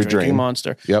cookies, And your drinking dream.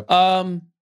 Monster. Yep. I'm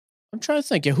trying to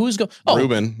think. Yeah, who's going? Oh,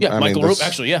 Ruben. Yeah, Michael Ruben.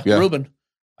 Actually, yeah, Ruben.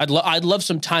 I'd love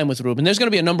some time with Ruben. There's going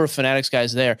to be a number of Fanatics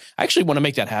guys there. I actually want to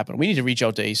make that happen. We need to reach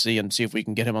out to AC and see if we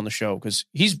can get him on the show because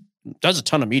he does a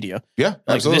ton of media. Yeah,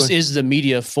 absolutely. This is the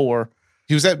media for.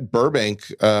 He was at Burbank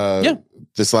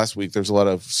this last week. There's a lot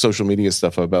of social media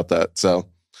stuff about that. So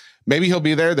maybe he'll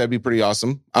be there. That'd be pretty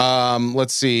awesome.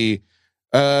 Let's see.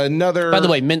 By the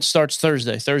way, Mint starts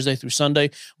Thursday through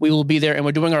Sunday. We will be there, and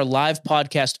we're doing our live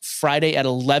podcast Friday at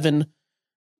 11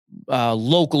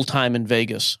 local time in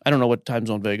Vegas. I don't know what time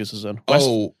zone Vegas is in.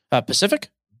 Pacific?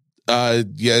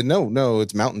 No,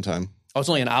 it's Mountain Time. Oh, it's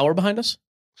only an hour behind us?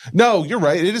 No, you're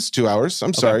right. It is 2 hours.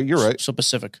 I'm sorry. You're right. So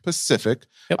Pacific.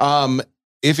 Yep.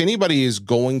 If anybody is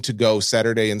going to go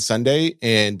Saturday and Sunday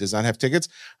and does not have tickets,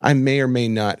 I may or may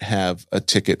not have a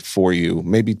ticket for you,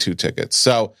 maybe 2 tickets.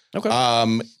 So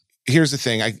here's the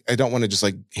thing. I don't want to just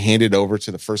like hand it over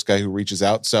to the first guy who reaches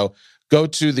out. So go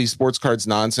to the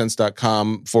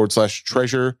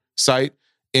sportscardsnonsense.com/treasure site,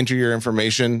 enter your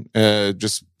information,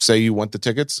 just say you want the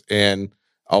tickets and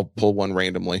I'll pull one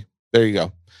randomly. There you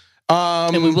go.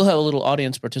 And we will have a little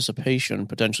audience participation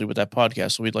potentially with that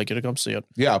podcast, so we'd like you to come see it.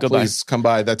 Yeah, please come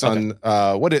by. That's on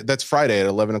that's Friday at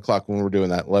 11 o'clock when we're doing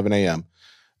that, 11 a.m.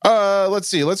 Let's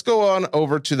see. Let's go on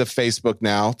over to the Facebook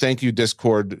now. Thank you,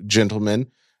 Discord gentlemen.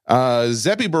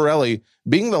 Zeppi Borelli,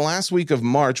 being the last week of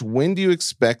March, when do you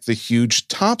expect the huge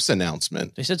Topps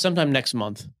announcement? They said sometime next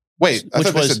month. Wait, I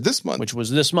thought they said this month. Which was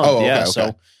this month, okay.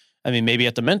 So, I mean, maybe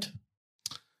at the Mint.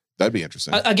 That'd be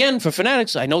interesting. Again, for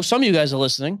Fanatics, I know some of you guys are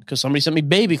listening because somebody sent me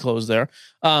baby clothes there.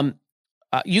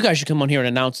 You guys should come on here and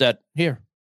announce that here.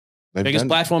 Biggest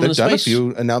platform in the space. They've done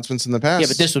a few announcements in the past. Yeah,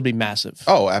 but this would be massive.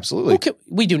 Oh, absolutely. Okay,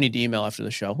 we do need to email after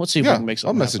the show. Let's see if we can make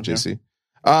something happen. I'll message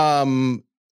JC.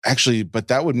 Actually, but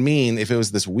that would mean if it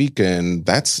was this weekend,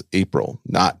 that's April,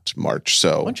 not March.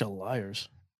 So bunch of liars.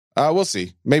 We'll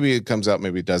see. Maybe it comes out,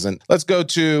 maybe it doesn't. Let's go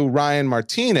to Ryan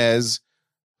Martinez.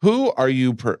 Who are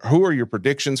your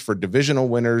predictions for divisional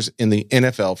winners in the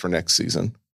NFL for next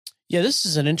season? Yeah, this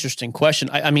is an interesting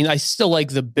question. I mean, I still like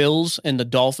the Bills and the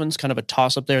Dolphins, kind of a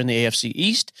toss up there in the AFC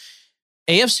East.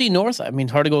 AFC North, I mean,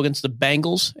 hard to go against the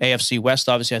Bengals. AFC West,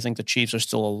 obviously, I think the Chiefs are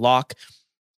still a lock.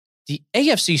 The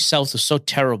AFC South is so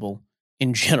terrible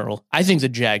in general. I think the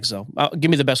Jags, though.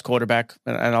 Give me the best quarterback,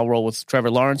 and I'll roll with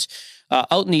Trevor Lawrence.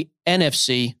 Out in the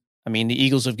NFC, I mean, the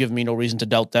Eagles have given me no reason to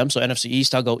doubt them. So NFC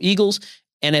East, I'll go Eagles.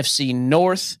 NFC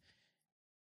North,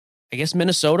 I guess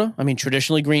Minnesota. I mean,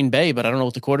 traditionally Green Bay, but I don't know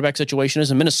what the quarterback situation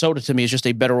is. And Minnesota, to me, is just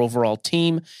a better overall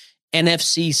team.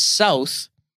 NFC South,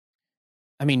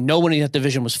 I mean, no one in that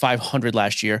division was 500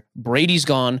 last year. Brady's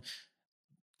gone.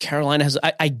 Carolina has,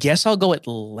 I guess I'll go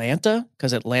Atlanta,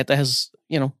 because Atlanta has,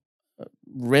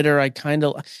 Ritter.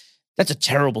 That's a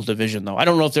terrible division, though. I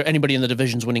don't know if anybody in the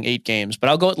division's winning 8 games, but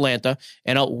I'll go Atlanta.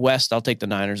 And out west, I'll take the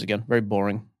Niners again. Very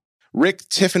boring. Rick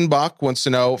Tiffenbach wants to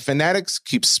know, Fanatics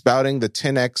keep spouting the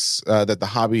 10x that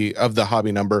the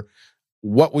hobby number.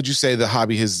 What would you say the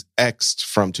hobby has X'd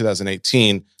from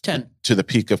 2018 10 to the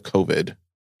peak of COVID?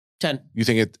 10. You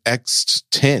think it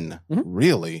X'd 10? Mm-hmm.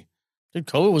 Really? Dude,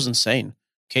 COVID was insane.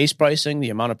 Case pricing, the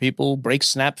amount of people, break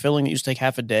snap filling that used to take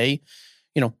half a day.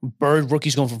 Bird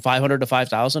rookies going from 500 to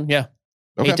 5,000. Yeah.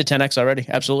 Okay. 8 to 10x already.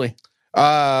 Absolutely.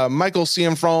 Michael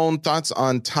Cianfrone, thoughts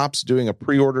on Topps doing a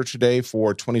pre-order today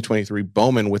for 2023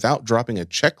 Bowman without dropping a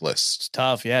checklist? It's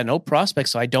tough. Yeah. No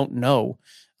prospects. So I don't know.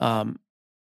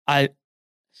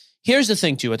 Here's the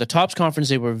thing too, at the Topps conference,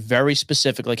 they were very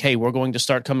specific. Like, hey, we're going to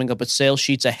start coming up with sales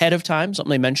sheets ahead of time.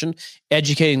 Something they mentioned,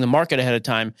 educating the market ahead of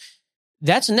time.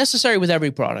 That's necessary with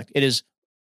every product. It is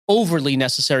overly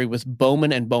necessary with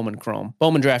Bowman and Bowman Chrome.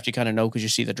 Bowman Draft, you kind of know because you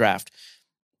see the draft.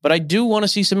 But I do want to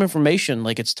see some information.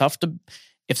 Like, it's tough to,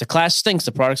 if the class stinks,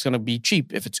 the product's going to be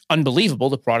cheap. If it's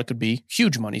unbelievable, the product could be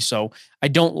huge money. So I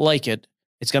don't like it.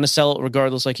 It's going to sell it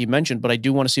regardless, like you mentioned, but I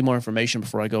do want to see more information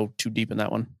before I go too deep in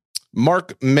that one.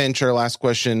 Mark Mensch, our last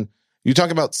question. You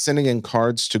talk about sending in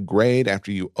cards to grade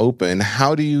after you open.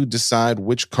 How do you decide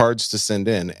which cards to send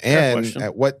in? And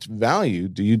at what value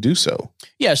do you do so?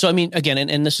 Yeah, so I mean, again,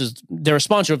 and this is, they're a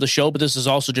sponsor of the show, but this has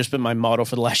also just been my motto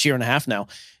for the last year and a half now.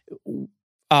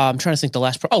 I'm trying to think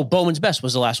Bowman's Best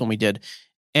was the last one we did.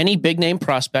 Any big name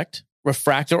prospect,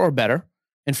 refractor or better.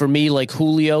 And for me, like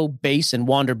Julio base and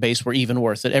Wander base were even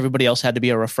worth it. Everybody else had to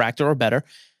be a refractor or better.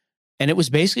 And it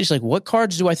was basically just like, what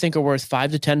cards do I think are worth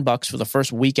 $5 to $10 for the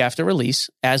first week after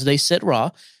release as they sit raw?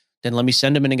 Then let me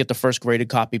send them in and get the first graded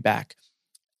copy back.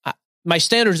 My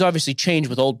standards obviously change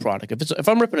with old product. If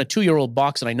I'm ripping a 2-year-old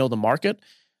box and I know the market,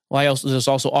 there's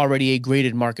also already a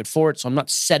graded market for it. So I'm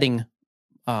not setting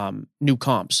new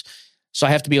comps. So I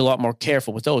have to be a lot more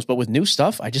careful with those. But with new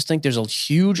stuff, I just think there's a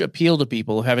huge appeal to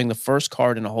people having the first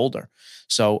card in a holder.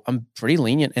 So I'm pretty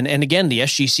lenient. And again, the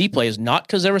SGC play is not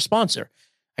because they're a sponsor.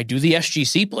 I do the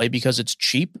SGC play because it's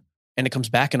cheap and it comes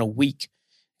back in a week.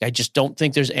 I just don't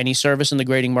think there's any service in the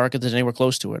grading market that's anywhere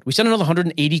close to it. We sent another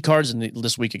 180 cards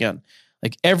this week again.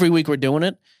 Like every week we're doing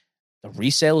it. The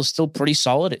resale is still pretty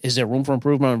solid. Is there room for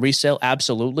improvement on resale?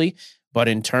 Absolutely. But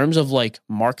in terms of like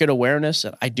market awareness,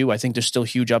 I think there's still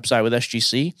huge upside with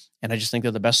SGC. And I just think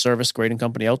they're the best service grading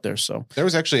company out there. So there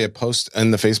was actually a post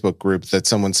in the Facebook group that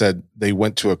someone said they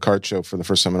went to a card show for the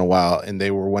first time in a while and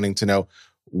they were wanting to know,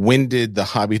 when did the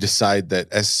hobby decide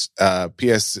that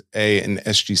PSA and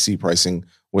SGC pricing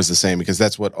was the same? Because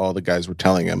that's what all the guys were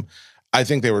telling him. I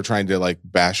think they were trying to like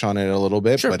bash on it a little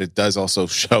bit, but it does also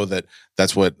show that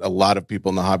that's what a lot of people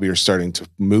in the hobby are starting to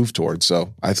move towards.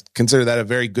 So I consider that a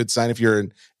very good sign if you're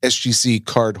an SGC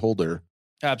card holder.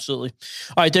 Absolutely.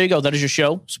 All right, there you go. That is your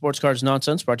show. Sports Cards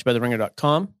Nonsense, brought to you by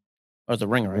TheRinger.com. Or the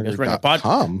Ringer, I guess. Ringer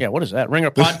Podcast. Yeah, what is that?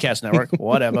 Ringer Podcast Network,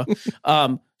 whatever.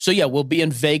 So yeah, we'll be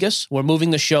in Vegas. We're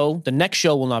moving the show. The next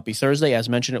show will not be Thursday. As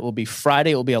mentioned, it will be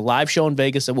Friday. It will be a live show in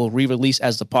Vegas that we'll re-release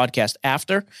as the podcast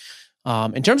after.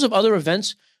 In terms of other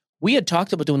events, we had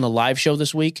talked about doing the live show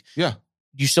this week. Yeah.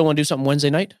 Do you still want to do something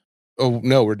Wednesday night? Oh,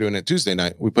 no, we're doing it Tuesday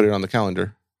night. We put it on the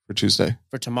calendar for Tuesday.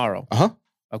 For tomorrow? Uh-huh.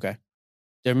 Okay.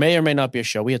 There may or may not be a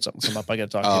show. We had something come up I got to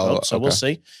talk to you about, so we'll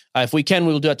see. If we can,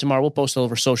 we will do that tomorrow. We'll post it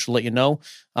over social, let you know.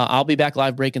 I'll be back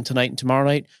live breaking tonight and tomorrow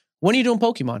night. When are you doing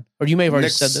Pokemon? Or you may have already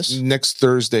said this. Next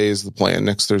Thursday is the plan.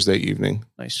 Next Thursday evening.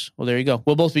 Nice. Well, there you go.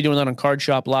 We'll both be doing that on Card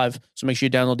Shop Live, so make sure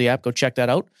you download the app. Go check that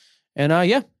out. And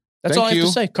that's all I have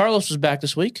to say. Carlos was back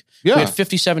this week. Yeah. We had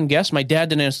 57 guests. My dad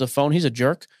didn't answer the phone. He's a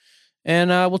jerk.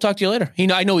 And we'll talk to you later.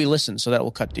 I know he listens, so that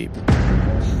will cut deep.